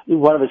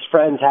 one of his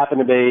friends happened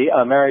to be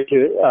married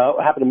to,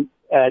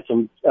 had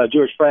some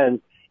Jewish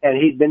friends, and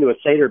he'd been to a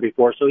Seder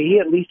before, so he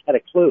at least had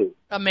a clue.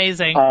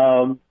 Amazing.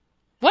 What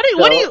do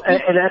you?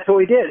 And that's what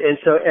we did. And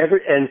so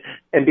and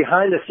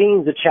behind the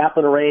scenes, the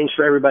chaplain arranged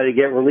for everybody to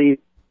get relieved.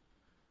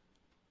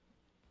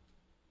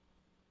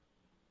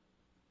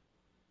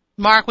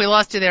 Mark, we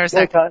lost you there a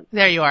second.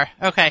 There you are.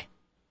 Okay.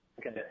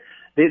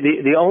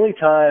 The only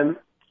time,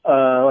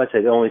 I'd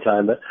say the only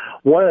time, but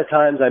one of the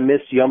times I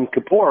missed Yom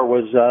Kippur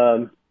was,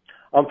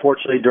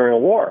 unfortunately during a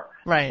war.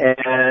 Right.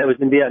 And it was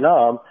in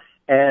Vietnam.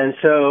 And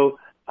so,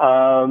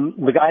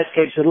 the guys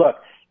came and said, look,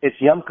 it's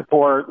Yom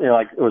Kippur,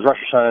 like it was Rosh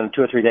Hashanah in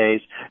 2 or 3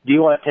 days. Do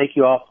you want to take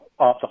you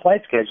off the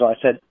flight schedule? I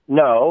said,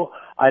 no,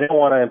 I don't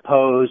want to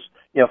impose,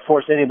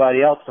 force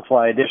anybody else to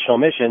fly additional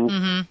missions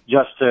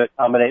just to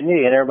accommodate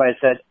me. And everybody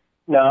said,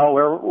 no,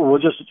 we'll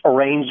just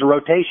arrange the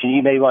rotation.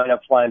 You may wind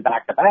up flying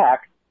back to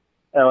back.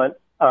 And I went,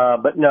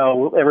 but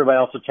no, everybody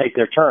else will take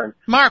their turn.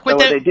 Mark, so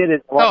what they did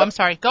is, I'm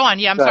sorry. Go on.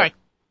 Yeah, I'm sorry.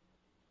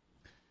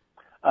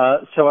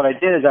 So what I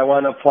did is I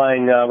wound up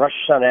flying Rosh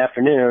Hashanah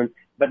afternoon,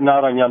 but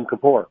not on Yom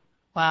Kippur.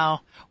 Wow.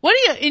 What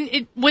do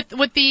you with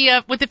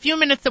the few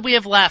minutes that we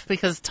have left,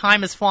 because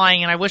time is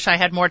flying and I wish I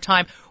had more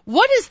time.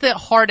 What is the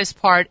hardest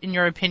part in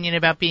your opinion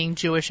about being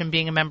Jewish and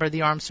being a member of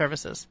the armed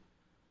services?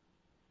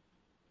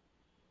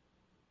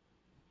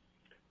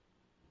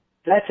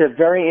 That's a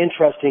very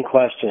interesting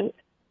question.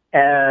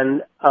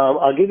 And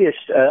I'll give you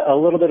a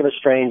little bit of a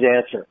strange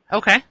answer.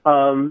 Okay.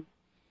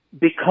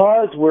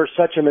 Because we're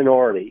such a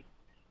minority,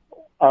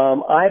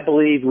 I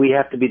believe we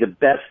have to be the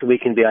best we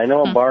can be. I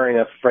know I'm borrowing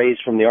a phrase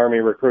from the Army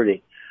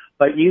recruiting,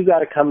 but you got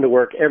to come to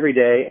work every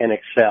day and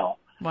excel.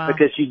 Wow.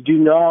 Because you do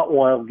not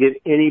want to give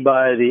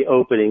anybody the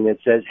opening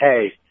that says,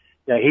 "Hey,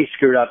 he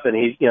screwed up and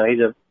he's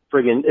a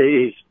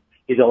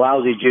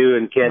lousy Jew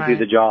and can't do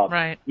the job."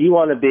 Right. You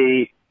want to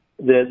be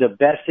the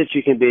best that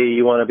you can be.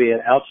 You want to be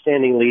an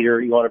outstanding leader.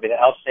 You want to be an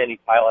outstanding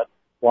pilot.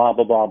 Blah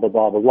blah blah blah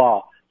blah blah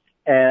blah.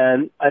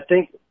 And I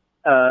think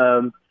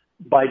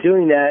by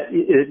doing that,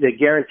 it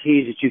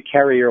guarantees that you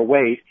carry your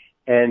weight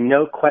and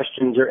no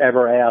questions are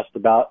ever asked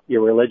about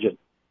your religion.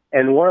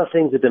 And one of the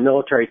things that the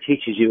military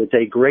teaches you, it's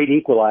a great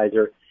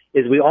equalizer,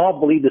 is we all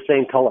bleed the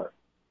same color.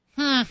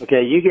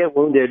 Okay, you get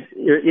wounded,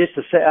 it's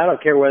the same, I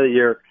don't care whether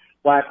you're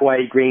black,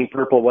 white, green,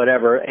 purple,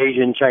 whatever,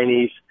 Asian,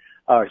 Chinese,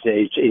 or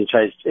Chinese,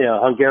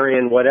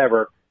 Hungarian,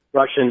 whatever,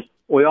 Russian,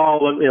 we all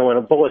look, when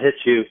a bullet hits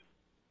you,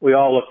 we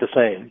all look the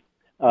same.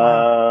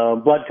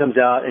 Blood comes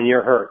out and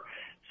you're hurt.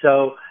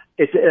 So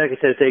it's, like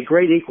I said, it's a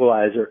great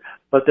equalizer.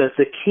 But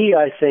the key,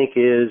 I think,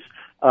 is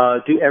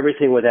do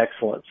everything with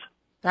excellence.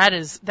 That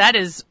is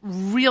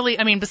really,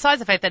 I mean, besides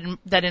the fact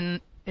that in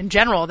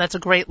general, that's a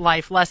great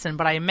life lesson,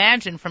 but I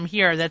imagine from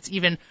here that's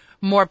even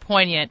more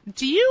poignant.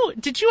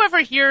 Did you ever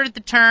hear the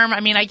term,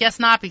 I mean, I guess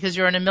not because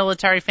you're in a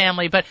military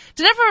family, but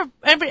did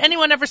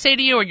anyone ever say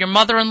to you, or your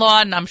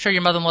mother-in-law, and I'm sure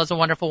your mother-in-law is a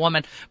wonderful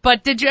woman,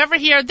 but did you ever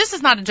hear, this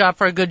is not a job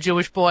for a good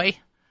Jewish boy?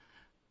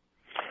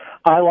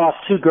 I lost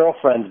 2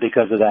 girlfriends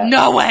because of that.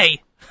 No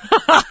way!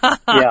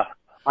 Yeah.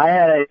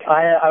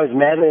 I was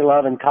madly in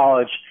love in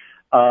college,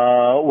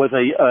 with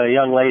a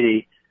young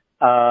lady,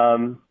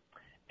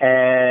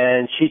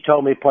 and she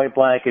told me point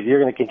blank, if you're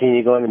going to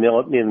continue going in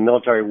the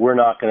military, we're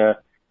not going to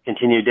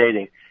continue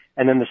dating.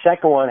 And then the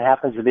second one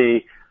happens to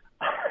be,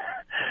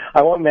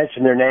 I won't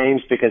mention their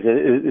names because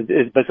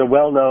it's a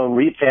well-known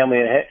family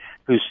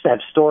who have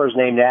stores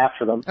named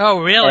after them. Oh,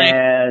 really?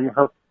 And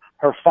her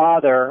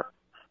father,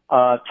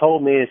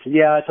 told me, he said,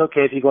 yeah, it's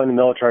okay if you go in the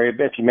military,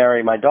 if you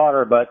marry my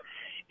daughter, but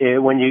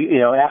when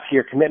after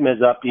your commitment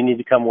is up, you need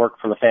to come work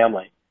for the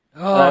family.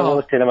 Oh. And I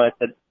looked at him and I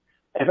said,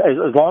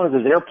 as long as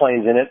there's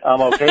airplanes in it,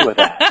 I'm okay with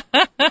that.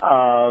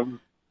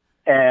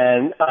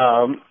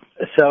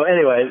 So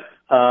anyway,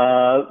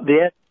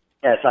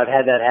 yes, I've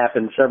had that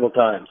happen several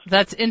times.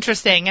 That's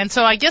interesting. And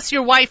so I guess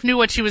your wife knew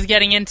what she was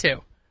getting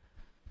into.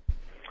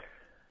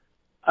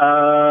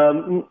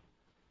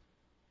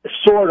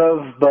 Sort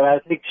of, but I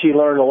think she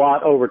learned a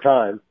lot over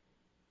time.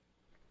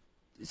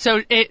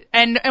 So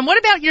and what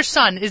about your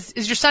son? Is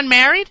your son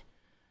married?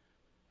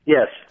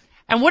 Yes.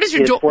 And what does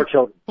your 4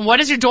 children. What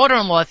does your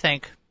daughter-in-law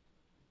think?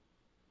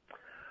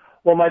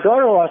 Well, my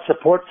daughter-in-law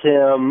supports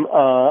him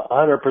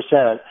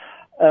 100%.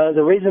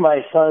 The reason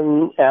my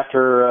son,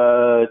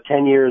 after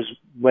 10 years,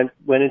 went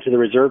into the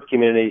reserve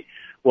community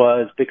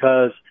was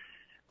because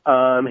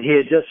he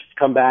had just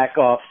come back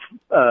off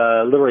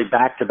literally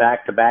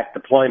back-to-back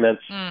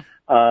deployments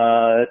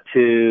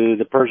to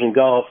the Persian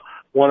Gulf,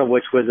 one of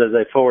which was as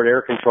a forward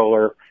air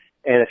controller.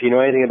 And if you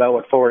know anything about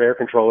what forward air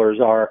controllers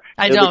are,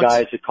 they're the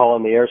guys who call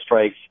in the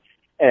airstrikes,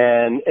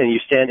 and you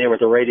stand there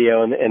with the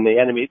radio, and the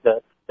enemy,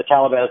 the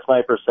Taliban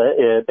snipers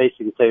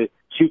basically say,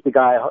 shoot the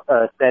guy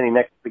standing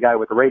next to the guy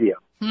with the radio.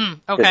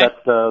 Okay.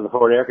 That's the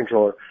forward air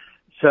controller.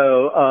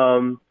 So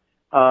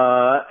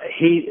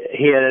he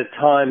had at a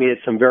time, he had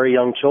some very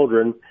young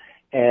children,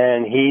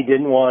 and he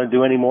didn't want to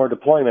do any more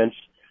deployments.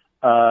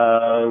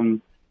 At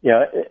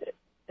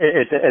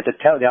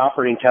the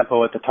operating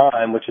tempo at the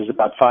time, which was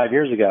about 5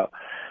 years ago.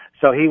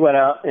 So he went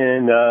out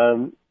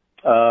and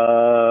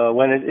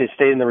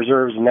stayed in the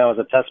reserves and now is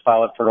a test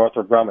pilot for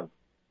Northrop Grumman.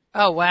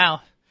 Oh,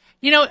 wow.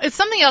 It's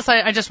something else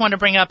I just want to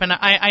bring up, and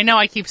I know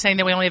I keep saying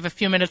that we only have a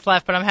few minutes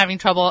left, but I'm having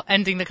trouble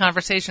ending the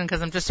conversation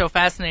because I'm just so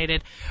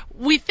fascinated.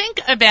 We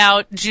think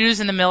about Jews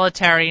in the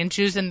military and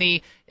Jews in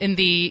the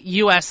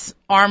U.S.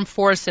 Armed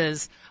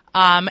Forces,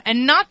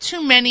 and not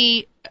too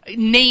many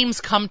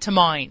names come to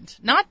mind.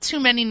 Not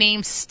too many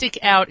names stick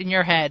out in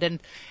your head,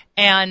 and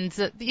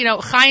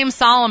Chaim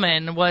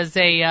Solomon was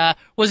a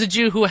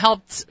Jew who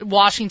helped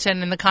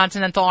Washington in the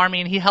Continental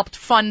Army, and he helped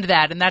fund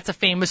that, and that's a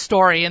famous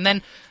story. And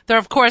then there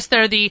are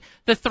the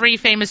 3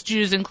 famous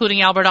Jews,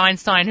 including Albert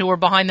Einstein, who were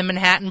behind the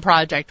Manhattan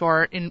Project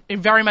or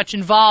very much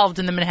involved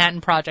in the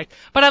Manhattan Project.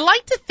 But I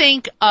like to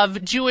think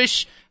of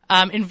Jewish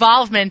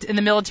involvement in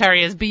the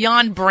military as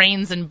beyond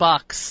brains and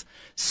bucks.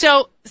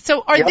 So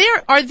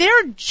are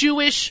there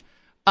Jewish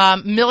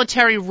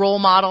military role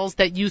models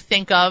that you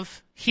think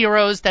of,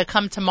 heroes that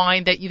come to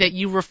mind that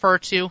you refer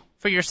to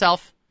for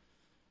yourself?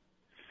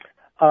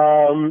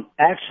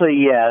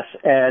 Actually, yes,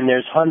 and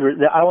there's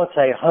hundreds. I won't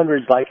say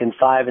hundreds like in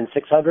 500 and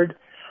 600,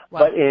 wow.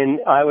 But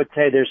I would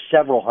say there's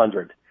several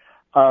hundred.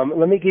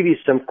 Let me give you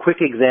some quick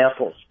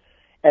examples.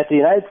 At the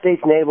United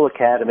States Naval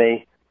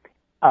Academy,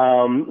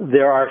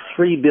 there are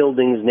 3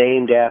 buildings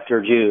named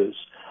after Jews.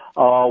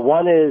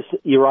 One is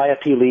Uriah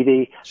P.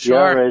 Levy, sure.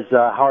 The other is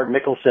Howard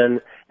Mickelson,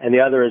 and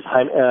the other is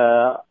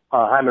Hyman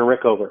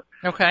Rickover.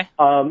 Okay.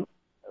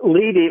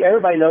 Levy,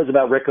 everybody knows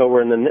about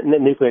Rickover in the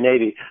nuclear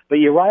Navy, but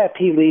Uriah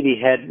P. Levy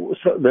had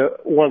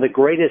one of the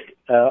greatest,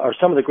 or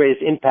some of the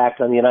greatest impact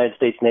on the United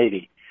States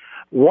Navy.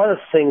 One of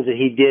the things that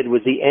he did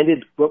was he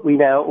ended what we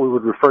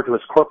would refer to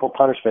as corporal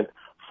punishment,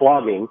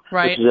 flogging,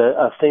 right. Which is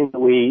a thing that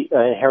we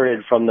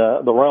inherited from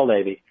the Royal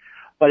Navy.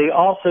 But he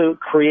also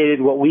created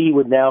what we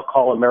would now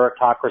call a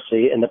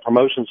meritocracy in the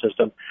promotion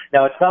system.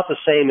 Now, it's not the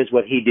same as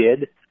what he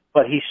did,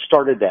 but he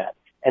started that.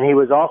 And he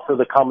was also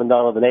the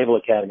commandant of the Naval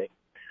Academy.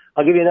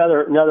 I'll give you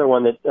another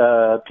one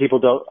that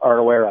people aren't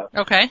aware of.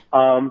 Okay.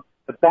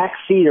 the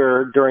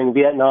backseater during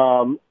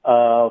Vietnam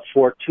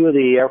for two of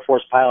the Air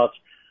Force pilots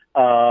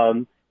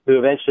who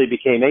eventually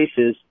became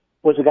aces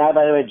was a guy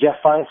by the name of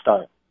Jeff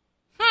Feinstein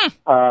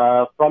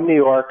from New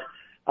York.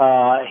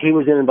 He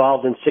was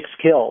involved in 6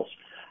 kills.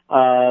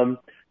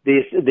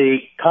 The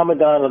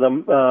commandant of the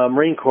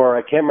Marine Corps,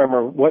 I can't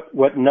remember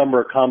what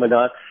number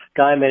commandant,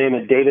 guy by the name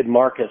of David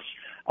Marcus,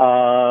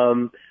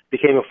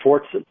 became a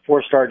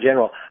 4-star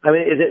general. I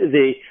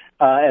mean,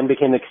 and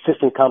became the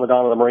assistant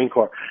commandant of the Marine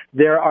Corps.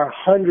 There are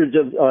hundreds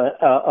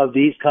of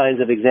these kinds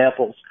of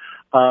examples.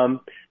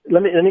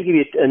 Let me give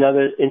you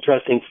another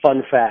interesting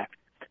fun fact.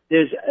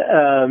 There's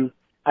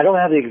I don't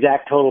have the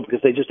exact total because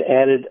they just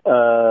added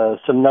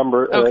some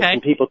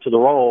people to the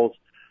rolls,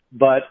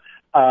 but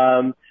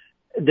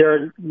there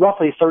are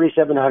roughly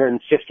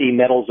 3,750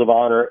 medals of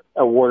honor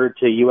awarded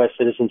to U.S.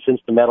 citizens since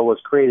the medal was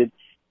created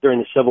during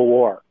the Civil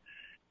War.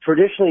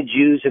 Traditionally,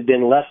 Jews have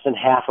been less than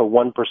half of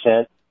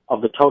 1%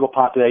 of the total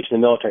population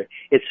of the military.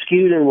 It's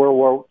skewed in World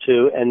War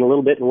II and a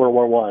little bit in World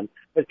War I,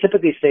 but it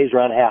typically stays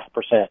around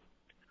 0.5%.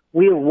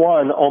 We have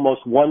won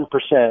almost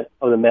 1%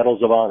 of the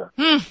medals of honor.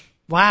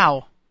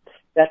 Wow.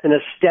 That's an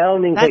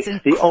astounding thing.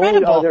 Incredible. The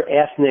only other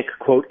ethnic,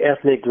 quote,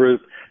 ethnic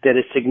group that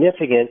is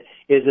significant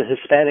is the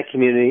Hispanic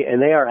community,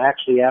 and they are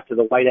actually, after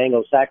the white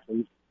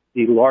Anglo-Saxons,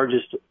 the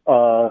largest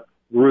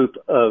group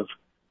of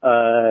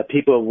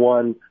people who have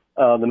won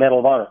the Medal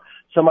of Honor.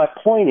 So my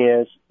point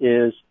is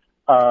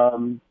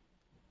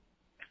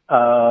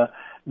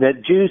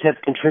that Jews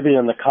have contributed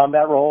on the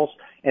combat roles.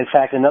 In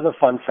fact, another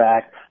fun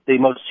fact, the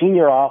most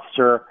senior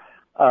officer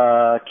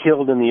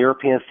killed in the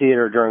European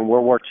theater during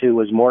World War II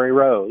was Maury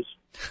Rose.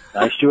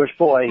 Nice Jewish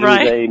boy. He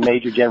was a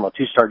major general,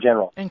 2-star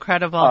general.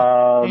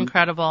 Incredible.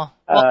 Incredible.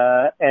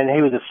 And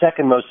he was the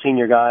second most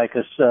senior guy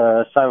because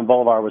Simon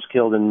Bolivar was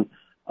killed in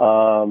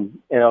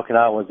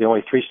Okinawa, was the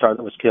only 3-star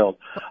that was killed.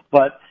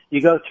 But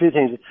you go through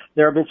things.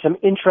 There have been some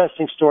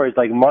interesting stories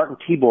like Martin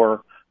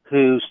Tibor,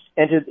 who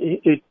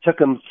it took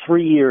him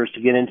 3 years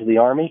to get into the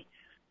Army,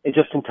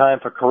 just in time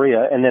for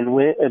Korea, and then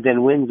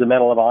wins the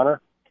Medal of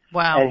Honor.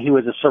 Wow. And he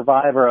was a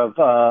survivor of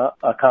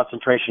a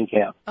concentration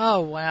camp.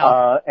 Oh,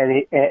 wow.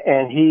 And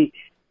he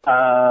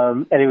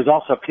was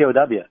also a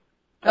POW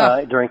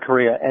during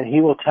Korea. And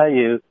he will tell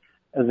you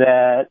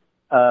that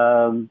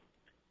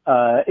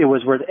it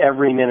was worth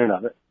every minute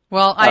of it.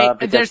 Well,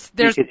 because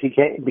he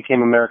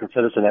became an American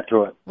citizen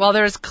after it. Well,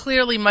 there's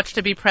clearly much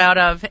to be proud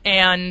of,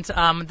 and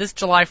this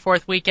July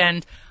 4th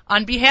weekend,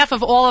 on behalf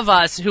of all of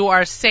us who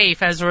are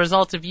safe as a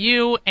result of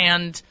you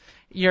and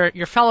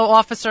your fellow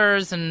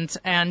officers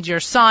and your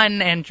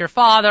son and your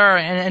father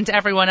and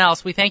everyone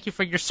else, we thank you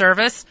for your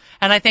service,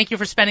 and I thank you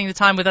for spending the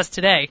time with us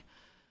today.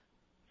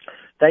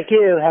 Thank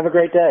you. Have a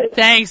great day.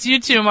 Thanks. You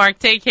too, Mark.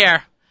 Take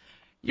care.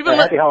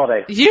 Happy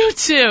holidays.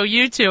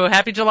 You too.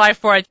 Happy July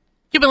 4th.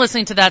 You've been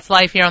listening to That's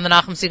Life here on the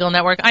Nachum Segal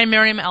Network. I'm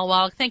Miriam L.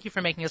 Wallach. Thank you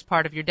for making us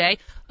part of your day.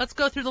 Let's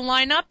go through the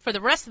lineup for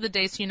the rest of the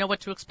day so you know what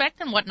to expect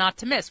and what not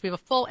to miss. We have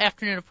a full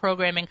afternoon of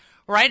programming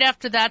right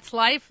after That's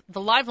Life. The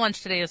live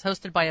lunch today is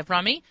hosted by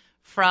Avrami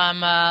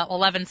from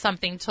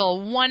 11-something till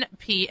 1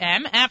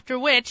 p.m., after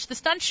which the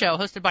Stunt Show,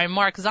 hosted by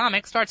Mark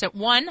Zomick, starts at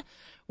 1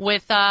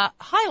 with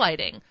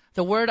highlighting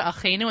the word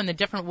Achenu and the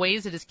different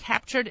ways it is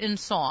captured in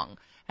song.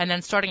 And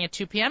then starting at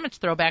 2 p.m., it's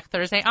Throwback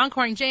Thursday,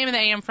 encoring JM in the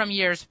AM from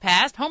years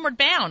past, Homeward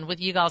Bound with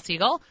Yigal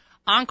Segal,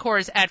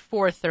 encores at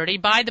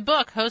 4:30, By the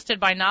Book, hosted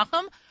by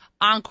Nachum,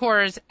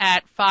 encores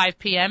at 5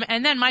 p.m.,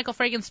 and then Michael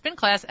Fragan's Spin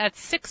Class at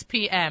 6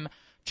 p.m.,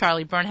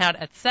 Charlie Bernhout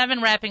at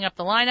 7, wrapping up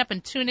the lineup,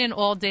 and tune in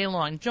all day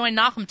long. Join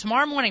Nachum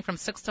tomorrow morning from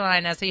 6 to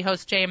 9 as he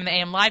hosts JM in the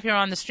AM live here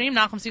on the stream,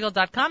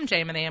 NachumSegal.com,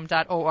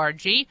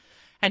 JMintheAM.org.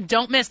 And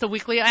don't miss the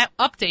weekly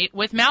update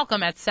with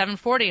Malcolm at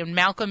 7:40, and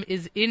Malcolm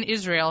is in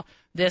Israel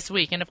this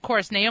week. And, of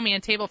course, Naomi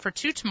and Table for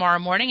 2 tomorrow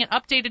morning. An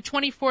updated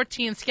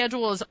 2014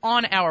 schedule is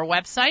on our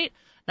website,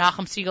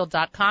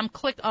 NachumSegal.com.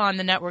 Click on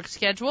the network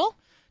schedule.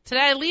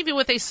 Today I leave you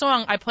with a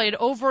song I played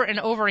over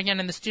and over again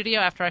in the studio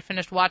after I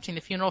finished watching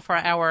the funeral for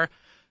our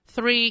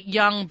 3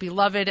 young,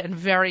 beloved, and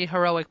very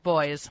heroic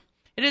boys.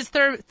 It is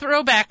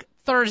Throwback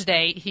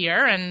Thursday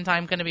here, and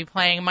I'm going to be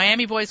playing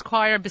Miami Boys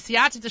Choir,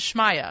 B'siyata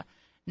D'Shmaya.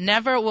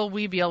 Never will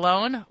we be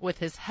alone. With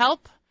his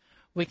help,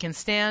 we can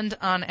stand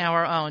on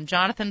our own.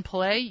 Jonathan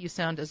Pillay, you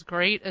sound as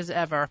great as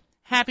ever.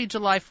 Happy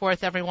July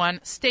 4th, everyone.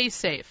 Stay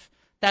safe.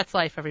 That's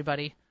life,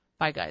 everybody.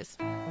 Bye, guys.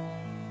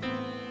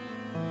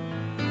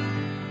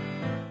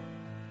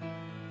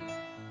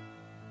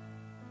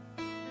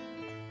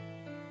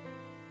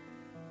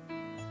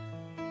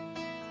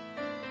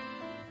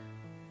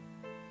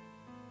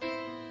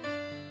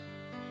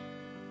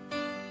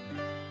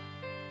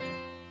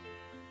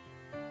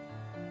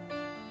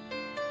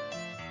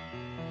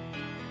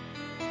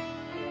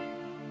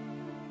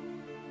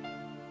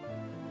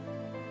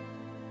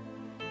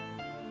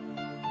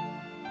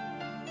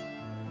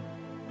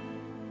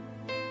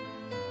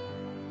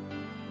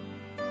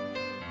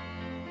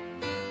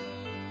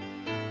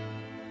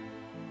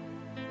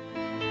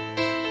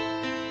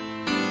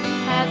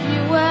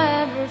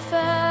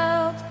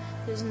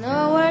 There's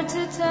nowhere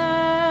to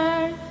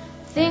turn.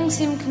 Things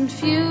seem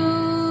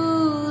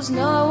confused knows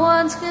no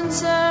one's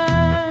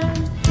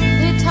concerned.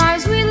 The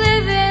times we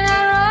live in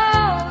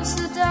are oh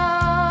so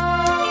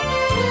dark.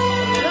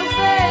 Little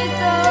faith,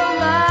 though,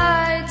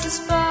 lights a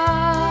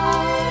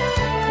spark.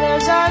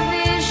 Clears our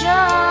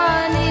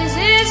vision,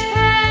 eases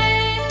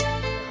pain.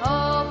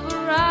 Hope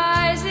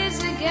arises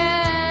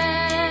again.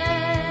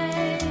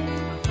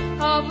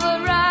 Hope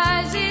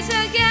arises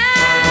again.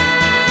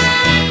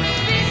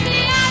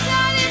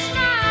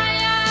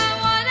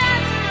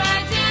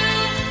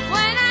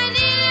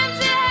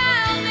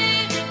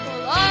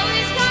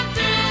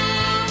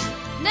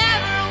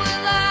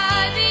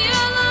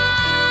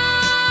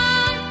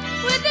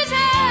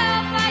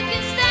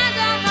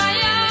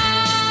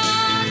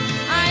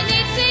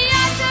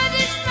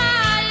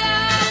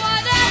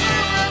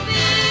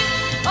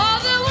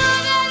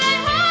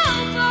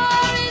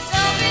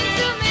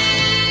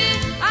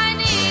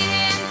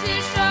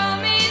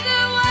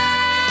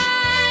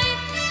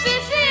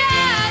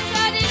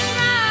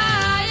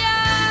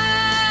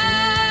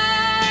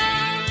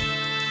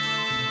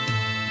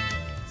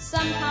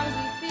 Sometimes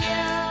we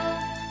feel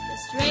the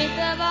strength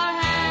of our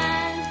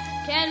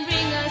hand can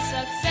bring us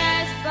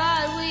success,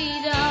 but we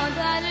don't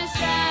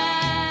understand.